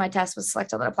 3/4 of my test was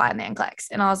select all that apply in the NCLEX.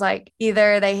 And I was like,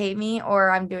 either they hate me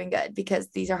or I'm doing good because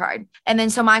these are hard. And then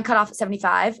so mine cut off at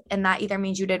 75. And that either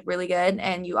means you did really good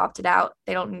and you opted out.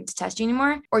 They don't need to test you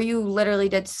anymore, or you literally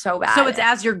did so bad. So it's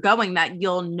as you're going that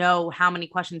you'll know how many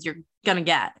questions you're gonna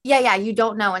get. Yeah, you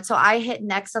don't know. And so I hit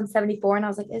next on 74 and I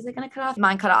was like, is it gonna cut off?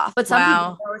 Mine cut off. But some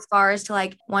people go as far as to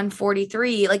like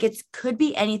 143. Like it could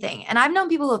be anything. And I've known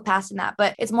people who have passed in that,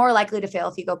 but it's more likely to fail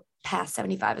if you go past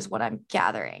 75 is what I'm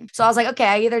gathering. So I was like, okay,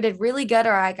 I either did really good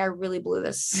or like I really blew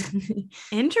this.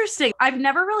 Interesting. I've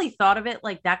never really thought of it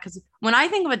like that because when I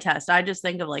think of a test, I just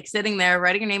think of like sitting there,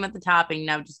 writing your name at the top, and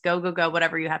just go,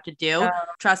 whatever you have to do.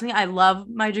 Trust me, I love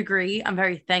my degree. I'm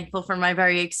very thankful for my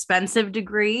very expensive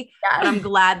degree, but I'm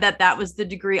glad that that was the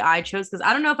degree I chose because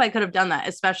I don't know if I could have done that,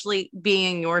 especially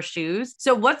being in your shoes.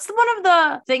 So what's one of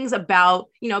the things about,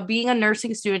 being a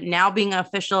nursing student, now being an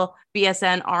official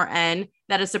BSN RN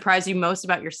that has surprised you most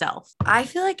about yourself? I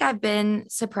feel like I've been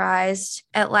surprised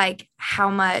at like how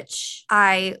much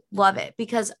I love it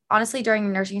because honestly,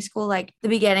 during nursing school, like the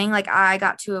beginning, like I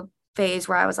got to a phase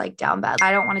where I was like down bad.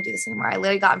 I don't want to do this anymore. I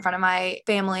literally got in front of my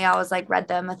family. I was like, read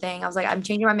them a thing. I was like, I'm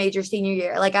changing my major senior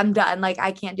year. Like I'm done. Like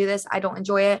I can't do this. I don't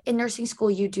enjoy it. In nursing school,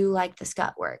 you do like the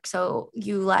scut work. So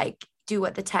you like do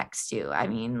what the techs do. I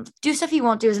mean, do stuff you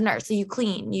won't do as a nurse. So you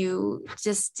clean, you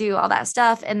just do all that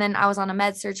stuff. And then I was on a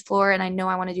med surg floor and I know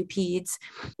I want to do peds,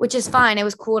 which is fine. It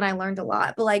was cool and I learned a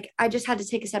lot. But like, I just had to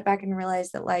take a step back and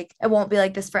realize that like, it won't be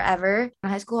like this forever. In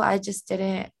high school, I just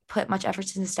didn't put much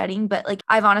effort into studying, but like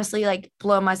I've honestly like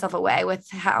blown myself away with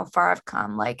how far I've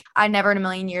come. Like I never in a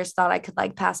million years thought I could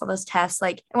like pass all those tests.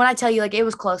 Like and when I tell you like it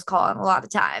was close call a lot of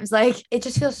times, like it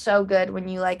just feels so good when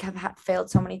you like have failed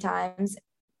so many times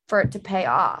for it to pay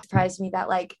off. It surprised me that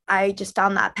like I just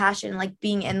found that passion, like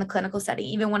being in the clinical setting,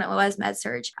 even when it was med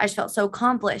surg, I just felt so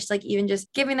accomplished. Like even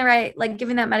just giving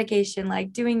that medication,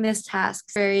 like doing this task,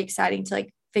 very exciting to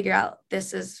like figure out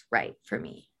this is right for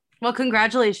me. Well,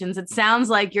 congratulations. It sounds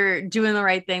like you're doing the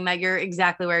right thing, that you're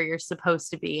exactly where you're supposed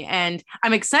to be. And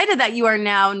I'm excited that you are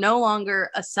now no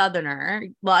longer a Southerner.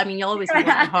 Well, I mean, you'll always be in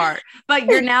my heart, but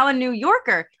you're now a New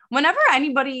Yorker. Whenever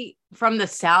anybody from the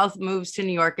South moves to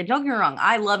New York, and don't get me wrong,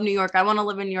 I love New York. I want to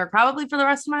live in New York probably for the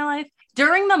rest of my life.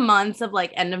 During the months of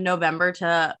like end of November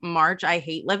to March, I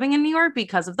hate living in New York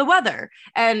because of the weather.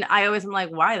 And I always am like,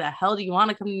 why the hell do you want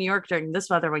to come to New York during this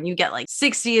weather when you get like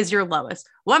 60 is your lowest?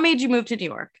 What made you move to New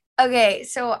York? Okay,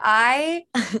 so I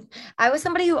was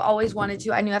somebody who always wanted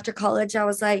to. I knew after college, I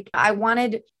was like, I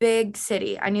wanted big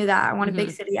city. I knew that. I wanted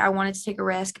big city. I wanted to take a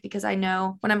risk because I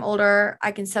know when I'm older,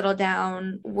 I can settle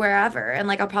down wherever. And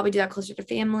like, I'll probably do that closer to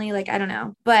family. Like, I don't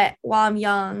know. But while I'm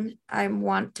young, I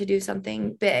want to do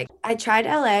something big. I tried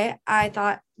LA. I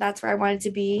thought that's where I wanted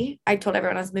to be. I told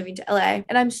everyone I was moving to LA.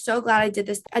 And I'm so glad I did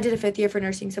this. I did a 5th year for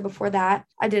nursing. So before that,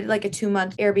 I did like a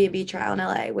 2-month Airbnb trial in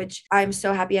LA, which I'm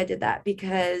so happy I did that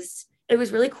because it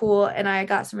was really cool. And I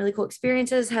got some really cool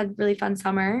experiences, had really fun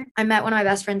summer. I met one of my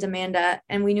best friends, Amanda,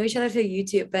 and we knew each other through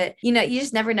YouTube. But, you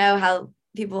just never know how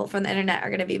people from the internet are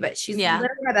going to be, but she's literally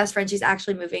my best friend. She's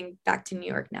actually moving back to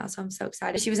New York now. So I'm so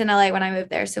excited. She was in LA when I moved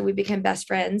there. So we became best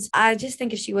friends. I just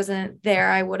think if she wasn't there,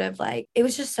 I would have it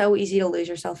was just so easy to lose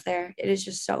yourself there. It is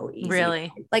just so easy.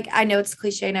 Really? Like, I know it's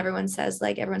cliche and everyone says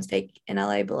like everyone's fake in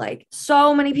LA, but like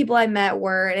so many people I met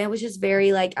were, and it was just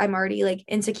very like, I'm already like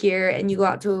insecure and you go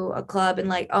out to a club and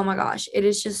like, oh my gosh, it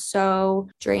is just so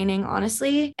draining,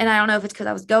 honestly. And I don't know if it's because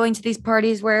I was going to these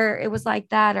parties where it was like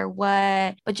that or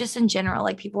what, but just in general,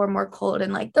 like people are more cold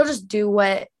and like they'll just do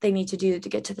what they need to do to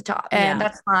get to the top, and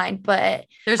that's fine. But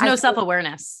there's no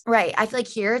self-awareness, right? I feel like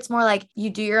here it's more like you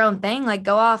do your own thing, like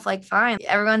go off, like fine,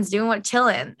 everyone's doing what,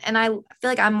 chilling. And I feel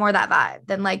like I'm more that vibe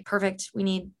than like perfect, we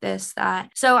need this,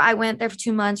 that. So I went there for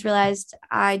 2 months, realized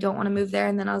I don't want to move there,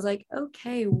 and then I was like,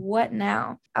 okay, what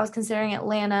now? I was considering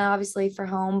Atlanta, obviously for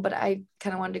home, but I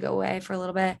kind of wanted to go away for a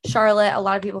little bit. Charlotte, a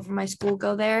lot of people from my school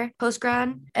go there post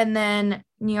grad. And then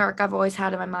New York, I've always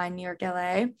had in my mind, New York,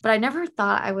 LA, but I never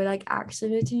thought I would like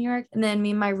actually move to New York. And then me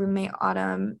and my roommate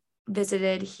Autumn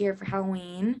visited here for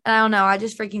Halloween. And I don't know, I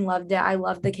just freaking loved it. I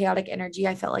loved the chaotic energy.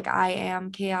 I felt like I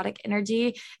am chaotic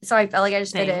energy. So I felt like I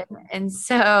just fit in. And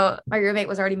so my roommate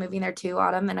was already moving there too,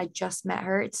 Autumn, and I just met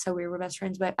her. It's so weird, we're best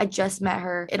friends, but I just met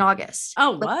her in August.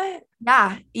 Oh, what?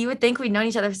 Yeah, you would think we'd known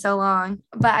each other for so long,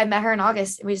 but I met her in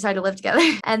August and we decided to live together.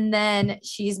 And then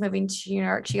she's moving to New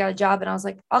York. She got a job and I was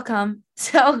like, I'll come.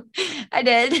 So I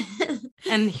did.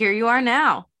 And here you are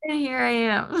now. And here I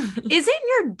am. Isn't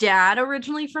your dad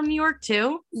originally from New York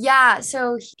too? Yeah.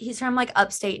 So he's from like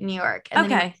upstate New York. And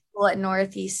okay. Then at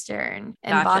Northeastern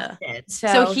in Boston.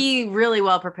 So he really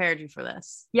well prepared you for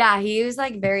this. Yeah, he was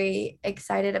like very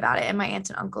excited about it. And my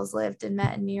aunts and uncles lived and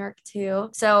met in New York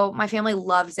too. So my family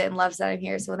loves it and loves that I'm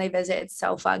here. So when they visit, it's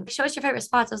so fun. Show us your favorite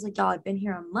spots. I was like, y'all, I've been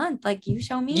here a month. Like, you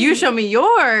show me. You show me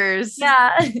yours.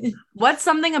 Yeah. What's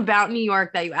something about New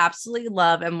York that you absolutely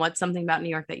love? And what's something about New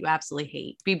York that you absolutely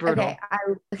hate? Be brutal.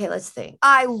 Okay, let's think.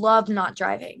 I love not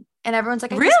driving. And everyone's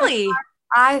like, really?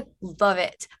 I love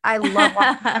it. I love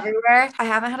walking everywhere. I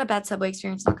haven't had a bad subway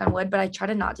experience, knock on wood, but I try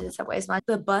to not do the subway as much.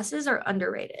 The buses are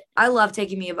underrated. I love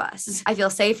taking me a bus. I feel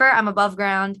safer. I'm above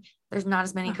ground. There's not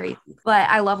as many crazy, but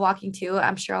I love walking too.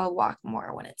 I'm sure I'll walk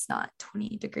more when it's not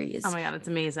 20 degrees. Oh my God, it's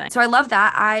amazing. So I love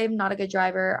that. I'm not a good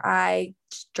driver.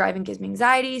 Driving gives me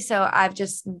anxiety. So I've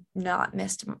just not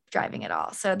missed driving at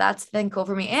all. So that's been cool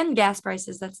for me. And gas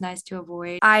prices, that's nice to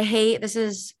avoid. I hate, this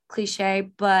is cliche,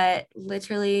 but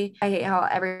literally I hate how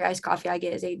every iced coffee I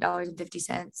get is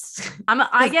 $8.50.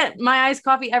 I get my iced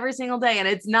coffee every single day and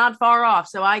it's not far off.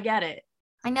 So I get it.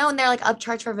 I know, and they're like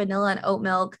upcharged for vanilla and oat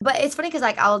milk, but it's funny because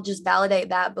like I'll just validate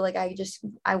that, but like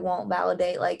I won't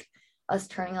validate like us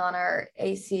turning on our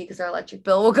AC because our electric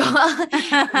bill will go up.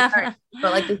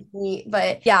 But like the heat,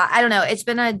 but yeah, I don't know. It's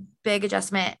been a big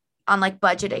adjustment on like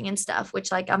budgeting and stuff,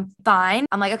 which like I'm fine.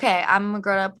 I'm like, okay, I'm a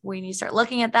grown up. We need to start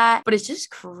looking at that. But it's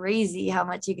just crazy how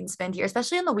much you can spend here,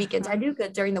 especially on the weekends. I do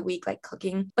good during the week, like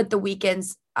cooking, but the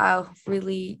weekends,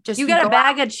 really just you get a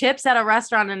bag of chips at a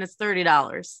restaurant and it's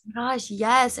 $30. Gosh,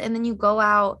 yes. And then you go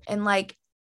out and like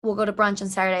we'll go to brunch on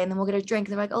Saturday and then we'll get a drink.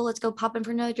 And they're like, oh, let's go pop in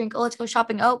for another drink. Oh, let's go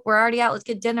shopping. Oh, we're already out. Let's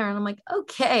get dinner. And I'm like,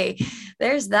 okay,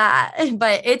 there's that.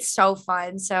 But it's so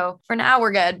fun. So for now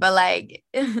we're good. But like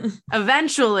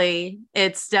eventually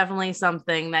it's definitely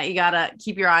something that you got to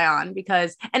keep your eye on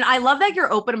and I love that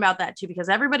you're open about that too, because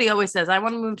everybody always says, I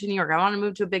want to move to New York. I want to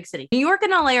move to a big city. New York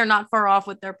and LA are not far off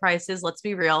with their prices. Let's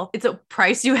be real. It's a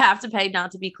price you have to pay,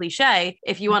 not to be cliche.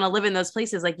 If you want to live in those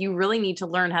places, like you really need to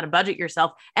learn how to budget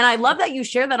yourself. And I love that you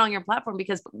share that on your platform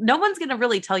because no one's going to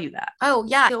really tell you that. Oh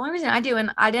yeah. The only reason I do,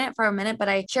 and I didn't for a minute, but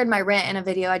I shared my rent in a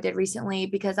video I did recently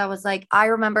because I was like, I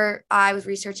remember I was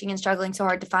researching and struggling so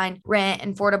hard to find rent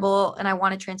and affordable and I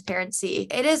wanted transparency.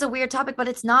 It is a weird topic, but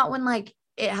it's not when like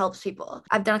it helps people.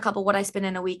 I've done a couple what I spend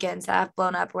in a weekend that I've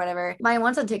blown up or whatever. My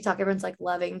ones on TikTok, everyone's like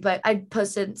loving, but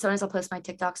sometimes I'll post my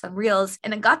TikToks on Reels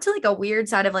and it got to like a weird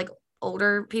side of like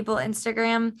older people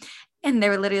Instagram. And they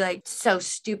were literally like, so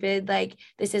stupid. Like,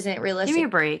 this isn't realistic. Give me a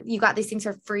break. You got these things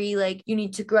for free. Like, you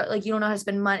need to grow. Like, you don't know how to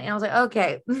spend money. And I was like,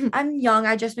 okay, I'm young.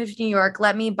 I just moved to New York.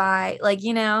 Let me buy, like,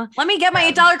 let me get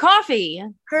my $8 coffee.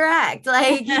 Correct.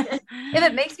 Like, if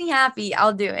it makes me happy,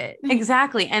 I'll do it.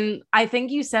 Exactly. And I think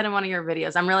you said in one of your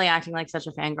videos, I'm really acting like such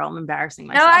a fangirl. I'm embarrassing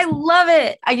myself. No, I love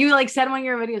it. You like said in one of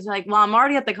your videos, like, well, I'm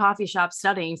already at the coffee shop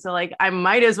studying. So like, I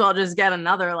might as well just get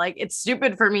another. Like, it's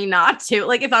stupid for me not to.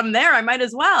 Like, if I'm there, I might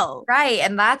as well. Right.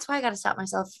 And that's why I got to stop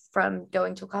myself from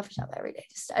going to a coffee shop every day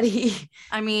to study.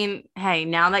 I mean, hey,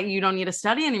 now that you don't need to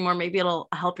study anymore, maybe it'll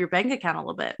help your bank account a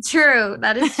little bit. True.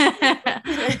 That is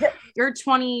true. You're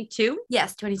 22?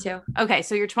 Yes, 22. Okay,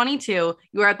 so you're 22.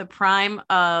 You are at the prime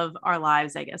of our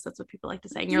lives, I guess that's what people like to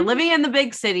say. And you're living in the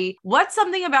big city. What's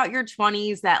something about your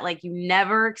 20s that like you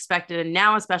never expected, and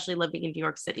now especially living in New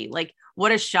York City? Like,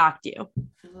 what has shocked you?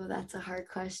 Oh, that's a hard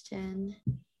question.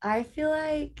 I feel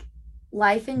like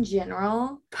life in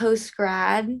general, post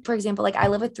grad, for example, like I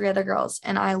live with 3 other girls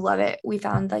and I love it. We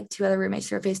found like 2 other roommates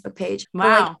through our Facebook page.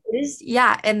 Wow.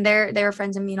 Like, and they were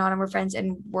friends and me and Autumn were friends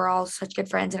and we're all such good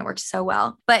friends and it works so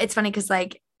well. But it's funny because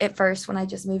like at first when I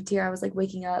just moved here, I was like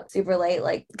waking up super late,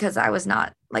 like because I was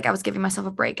giving myself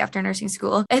a break after nursing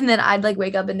school. And then I'd like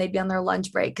wake up and they'd be on their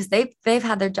lunch break because they've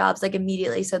had their jobs like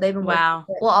immediately. So they've been wow.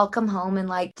 Well, I'll come home and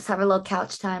like just have a little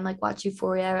couch time, like watch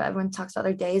Euphoria. Everyone talks about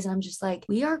their days. And I'm just like,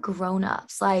 we are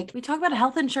grown-ups. Like we talk about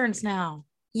health insurance now.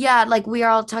 Yeah, like we are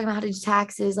all talking about how to do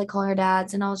taxes, like calling our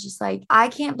dads. And I was just like, I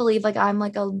can't believe like I'm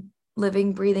like a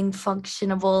living, breathing,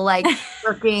 functionable, like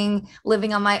working,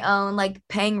 living on my own, like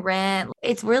paying rent.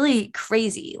 It's really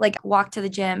crazy. Like walk to the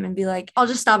gym and be like, I'll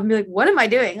just stop and be like, what am I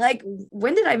doing? Like,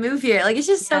 when did I move here? Like, it's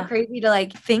just so crazy to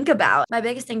like think about. My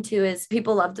biggest thing too is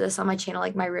people loved this on my channel.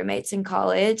 Like my roommates in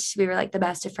college, we were like the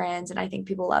best of friends. And I think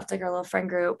people loved like our little friend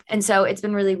group. And so it's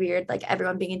been really weird, like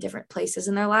everyone being in different places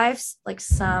in their lives. Like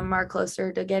some are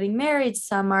closer to getting married,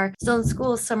 some are still in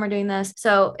school, some are doing this.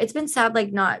 So it's been sad,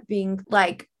 like not being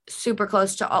like super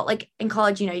close to all, like in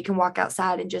college, you can walk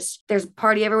outside and just there's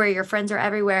party everywhere, your friends are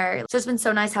everywhere. So it's been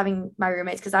so nice having my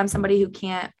roommates because I'm somebody who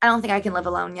I don't think I can live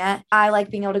alone yet. I like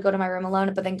being able to go to my room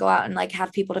alone, but then go out and like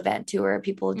have people to vent to or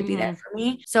people to be there for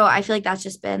me. So I feel like that's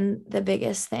just been the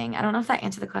biggest thing. I don't know if that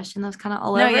answered the question. That was kind of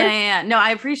all over. Yeah. No,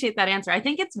 I appreciate that answer. I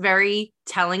think it's very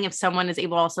telling if someone is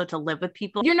able also to live with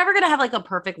people. You're never going to have like a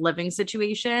perfect living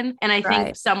situation. And I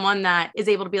think someone that is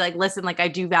able to be like, listen, like I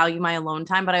do value my alone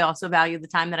time, but I also value the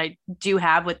time that I do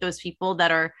have with those people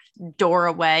that are door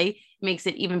away makes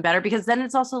it even better, because then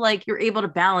it's also like you're able to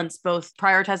balance both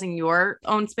prioritizing your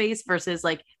own space versus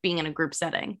like being in a group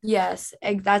setting. Yes,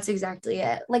 that's exactly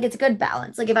it. Like it's a good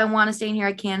balance. Like if I want to stay in here,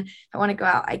 I can. If I want to go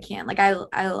out, I can. Like I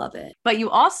love it. But you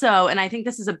also, and I think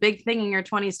this is a big thing in your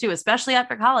 20s too, especially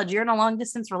after college, you're in a long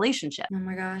distance relationship. Oh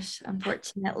my gosh,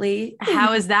 unfortunately.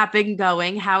 How has that been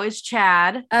going? How is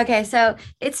Chad? Okay, so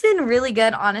it's been really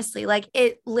good, honestly. Like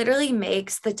it literally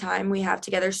makes the time we have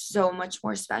together so much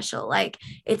more special. Like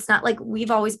it's not like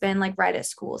we've always been like right at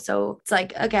school. So it's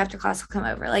like, okay, after class, we'll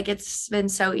come over. Like it's been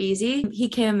so easy. He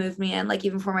came and moved me in. Like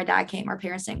even before my dad came, our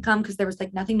parents didn't come because there was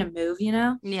like nothing to move, you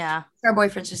know? Yeah. Our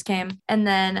boyfriends just came. And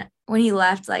then when he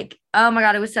left, like, oh my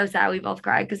God, it was so sad. We both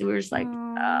cried because we were just like,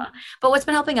 But what's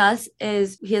been helping us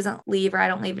is he doesn't leave, or I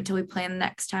don't leave until we plan the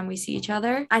next time we see each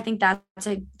other. I think that's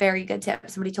a very good tip.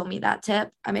 Somebody told me that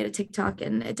tip. I made a TikTok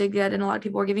and it did good. And a lot of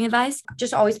people were giving advice.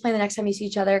 Just always plan the next time you see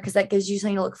each other, because that gives you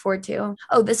something to look forward to.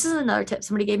 Oh, this is another tip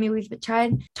somebody gave me. We've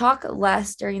tried talk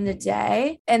less during the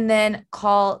day and then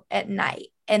call at night.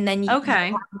 And then you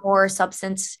have more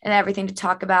substance and everything to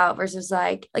talk about versus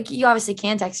like you obviously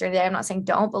can text during the day. I'm not saying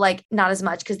don't, but like not as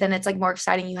much, because then it's like more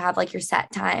exciting. You have like your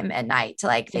set time at night to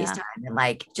like FaceTime and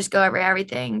like just go over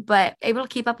everything. But able to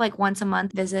keep up like once a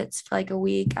month visits for like a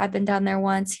week. I've been down there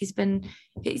once. He's been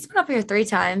up here 3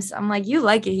 times. I'm like, you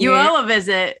like it here. You owe a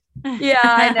visit. Yeah,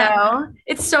 I know.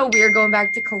 It's so weird going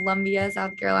back to Columbia,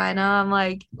 South Carolina. I'm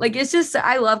like it's just,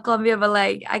 I love Columbia, but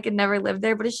like I could never live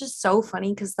there. But it's just so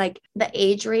funny because like the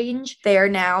age range there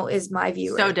now is my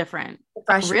viewer. So different.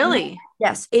 Freshman. Really?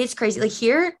 Yes. It's crazy. Like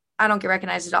here, I don't get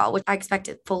recognized at all, which I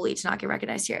expected fully to not get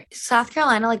recognized here. South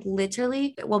Carolina, like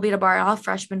literally, we'll be at a bar, I'll have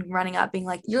freshmen running up being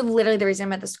like, you're literally the reason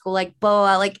I'm at the school, like blah,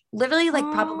 blah, like literally like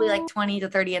probably like 20 to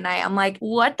 30 a night. I'm like,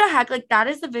 what the heck? Like that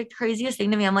is the craziest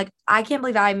thing to me. I'm like, I can't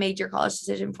believe I made your college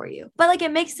decision for you. But like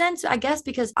it makes sense, I guess,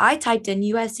 because I typed in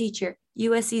USC cheer,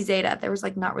 USC Zeta. There was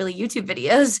like not really YouTube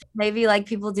videos. Maybe like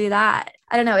people do that.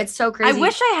 I don't know. It's so crazy. I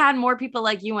wish I had more people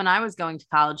like you when I was going to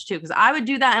college too, because I would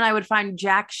do that and I would find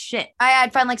jack shit.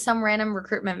 I'd find like some random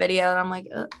recruitment video and I'm like,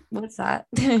 what's that?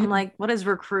 I'm like, what is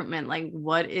recruitment? Like,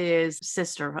 what is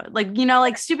sisterhood? Like, you know,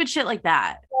 like stupid shit like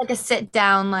that. Like a sit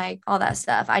down, like all that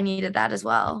stuff. I needed that as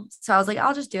well. So I was like,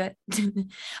 I'll just do it.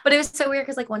 But it was so weird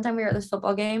because like one time we were at this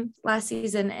football game last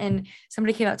season and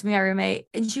somebody came up to me, my roommate,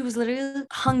 and she was literally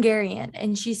Hungarian.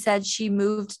 And she said she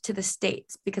moved to the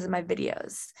States because of my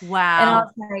videos. Wow. And I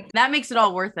was like, that makes it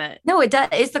all worth it. No, it does.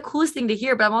 It's the coolest thing to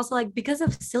hear. But I'm also like, because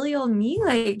of silly old me,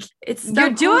 like it's so you're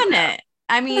cool. doing it.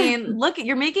 I mean, look,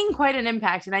 you're making quite an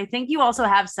impact. And I think you also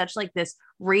have such like this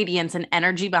radiance and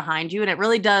energy behind you. And it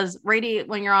really does radiate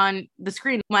when you're on the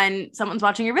screen, when someone's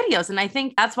watching your videos. And I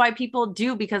think that's why people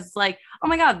do, because it's like, oh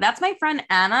my God, that's my friend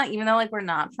Anna, even though like we're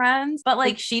not friends, but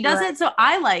like she does it. So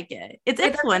I like it. It's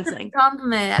influencing.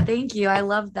 Compliment. Thank you. I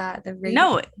love that.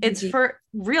 No, it's for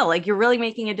real. Like you're really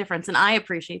making a difference. And I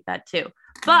appreciate that too.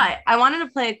 But I wanted to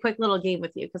play a quick little game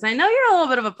with you because I know you're a little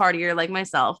bit of a partier like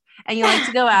myself, and you like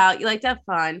to go out, you like to have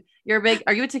fun.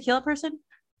 Are you a tequila person?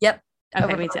 Yep.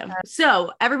 Okay, me too.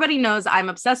 So everybody knows I'm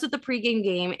obsessed with the pregame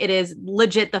game. It is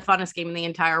legit the funnest game in the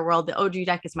entire world. The OG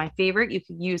deck is my favorite. You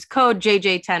can use code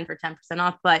JJ10 for 10%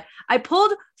 off. But I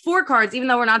pulled 4 cards, even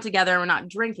though we're not together and we're not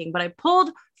drinking, but I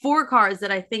pulled 4 cards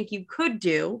that I think you could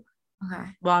do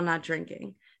while not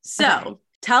drinking. So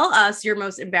tell us your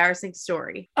most embarrassing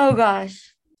story. Oh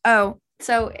gosh. Oh,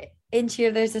 so in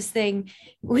cheer, there's this thing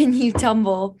when you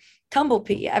tumble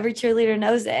pee. Every cheerleader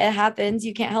knows it. It happens.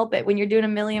 You can't help it. When you're doing a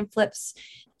million flips,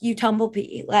 you tumble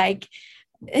pee. Like,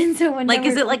 and so when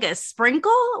is it like a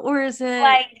sprinkle or is it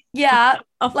like, yeah,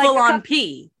 a full on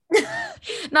pee?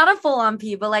 Not a full on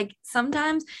pee, but like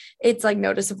sometimes it's like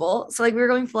noticeable. So like we were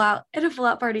going full out at a full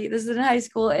out party. This is in high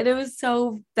school and it was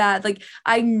so bad. Like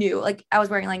I knew, like I was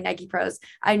wearing like Nike Pros.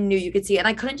 I knew you could see it and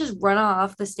I couldn't just run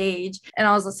off the stage. And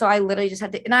I literally just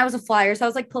had to, and I was a flyer. So I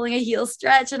was like pulling a heel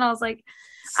stretch and I was like,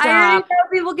 Stop. I already know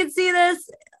people can see this.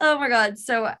 Oh my God.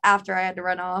 So after I had to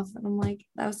run off and I'm like,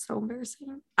 that was so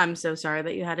embarrassing. I'm so sorry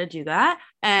that you had to do that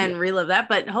and relive that.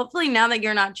 But hopefully now that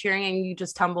you're not cheering and you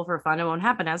just tumble for fun, it won't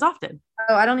happen as often.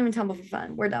 Oh, I don't even tumble for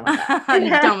fun. We're done with that. I'm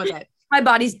done with it. My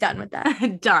body's done with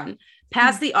that. Done.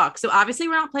 Pass the aux. So obviously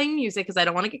we're not playing music because I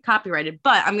don't want to get copyrighted,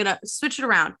 but I'm going to switch it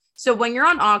around. So when you're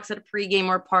on aux at a pregame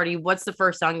or party, what's the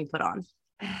first song you put on?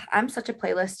 I'm such a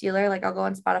playlist stealer. Like I'll go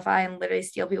on Spotify and literally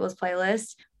steal people's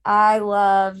playlists. I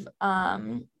love,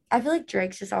 I feel like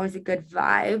Drake's just always a good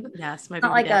vibe. Yes. Not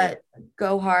like a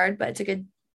go hard, but it's a good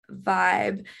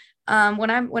vibe.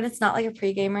 When it's not like a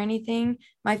pregame or anything,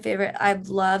 my favorite, I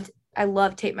love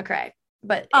Tate McRae,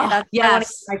 but that's I want to get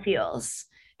my feels.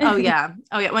 Oh yeah.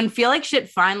 When Feel Like Shit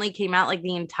finally came out, like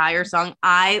the entire song,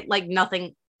 I like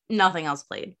nothing else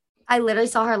played. I literally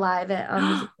saw her live at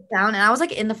Music Sound, and I was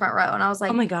like in the front row, and I was like,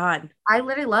 oh my God, I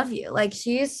literally love you. Like,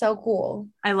 she is so cool.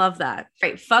 I love that.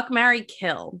 Right. Fuck, marry,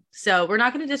 kill. So we're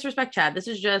not going to disrespect Chad. This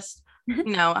is just,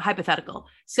 hypothetical.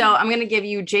 So I'm going to give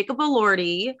you Jacob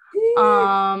Elordi.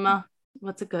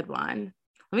 What's a good one?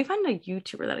 Let me find a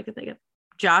YouTuber that I could think of.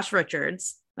 Josh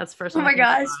Richards. That's the first one. Oh my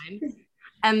gosh.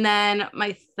 And then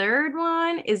my third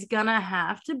one is gonna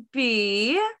have to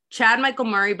be Chad Michael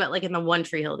Murray, but like in the One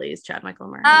Tree Hill days, Chad Michael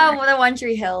Murray. Oh, the One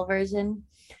Tree Hill version.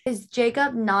 Is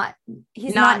Jacob not?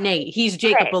 He's not Nate. He's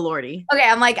Jacob okay. Elordi. Okay,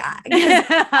 I'm like,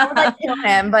 I would like kill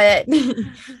him, but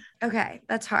okay,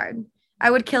 that's hard.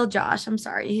 I would kill Josh. I'm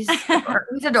sorry. He's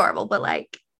adorable, but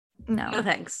like, no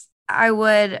thanks. I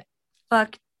would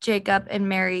fuck Jacob and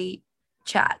marry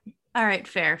Chad. All right,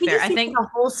 fair. I think a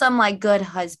wholesome, like, good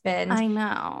husband. I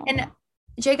know. And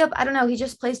Jacob, I don't know. He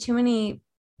just plays too many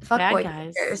fuckboy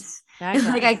characters.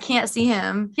 Like, I can't see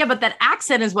him. Yeah, but that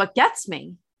accent is what gets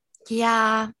me.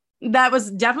 Yeah. That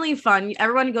was definitely fun.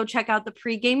 Everyone go check out the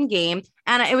pregame game.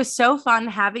 And it was so fun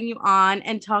having you on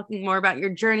and talking more about your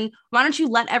journey. Why don't you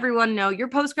let everyone know your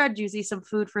post-grad juicy, some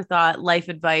food for thought, life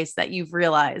advice that you've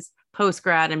realized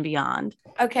post-grad and beyond.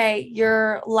 Okay,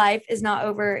 your life is not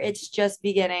over. It's just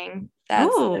beginning.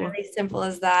 That's really simple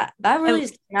as that. That really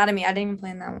just came out of me. I didn't even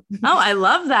plan that one. Oh, I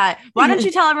love that. Why don't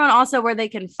you tell everyone also where they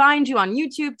can find you on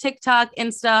YouTube, TikTok,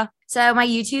 Insta? So my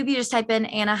YouTube, you just type in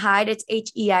Anna Hyde.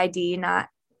 It'sHeid, not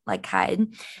like Hyde.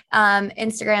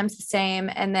 Instagram's the same.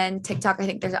 And then TikTok, I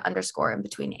think there's an underscore in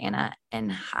between Anna and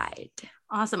Hyde.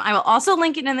 Awesome. I will also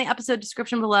link it in the episode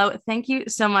description below. Thank you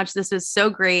so much. This was so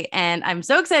great. And I'm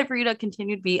so excited for you to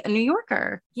continue to be a New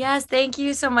Yorker. Yes. Thank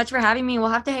you so much for having me. We'll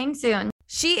have to hang soon.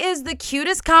 She is the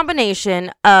cutest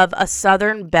combination of a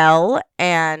Southern belle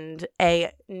and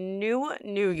a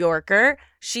New Yorker.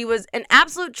 She was an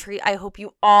absolute treat. I hope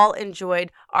you all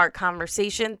enjoyed our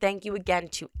conversation. Thank you again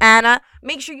to Anna.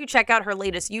 Make sure you check out her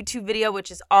latest YouTube video,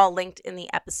 which is all linked in the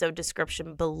episode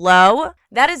description below.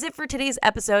 That is it for today's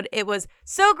episode. It was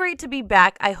so great to be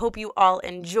back. I hope you all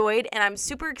enjoyed, and I'm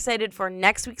super excited for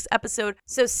next week's episode.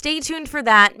 So stay tuned for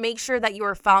that. Make sure that you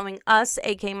are following us,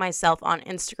 aka myself, on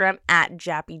Instagram at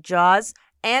JappyJaws.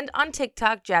 And on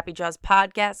TikTok, Jappy Jaws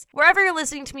Podcast. Wherever you're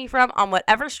listening to me from, on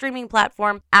whatever streaming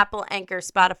platform, Apple, Anchor,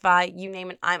 Spotify, you name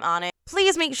it, I'm on it.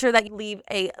 Please make sure that you leave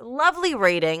a lovely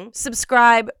rating,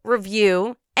 subscribe,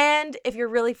 review, and if you're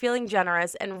really feeling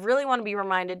generous and really want to be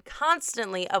reminded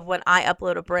constantly of when I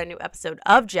upload a brand new episode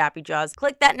of Jappy Jaws,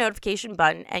 click that notification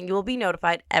button and you will be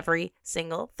notified every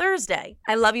single Thursday.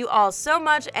 I love you all so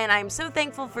much, and I'm so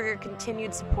thankful for your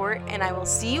continued support, and I will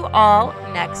see you all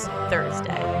next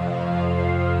Thursday.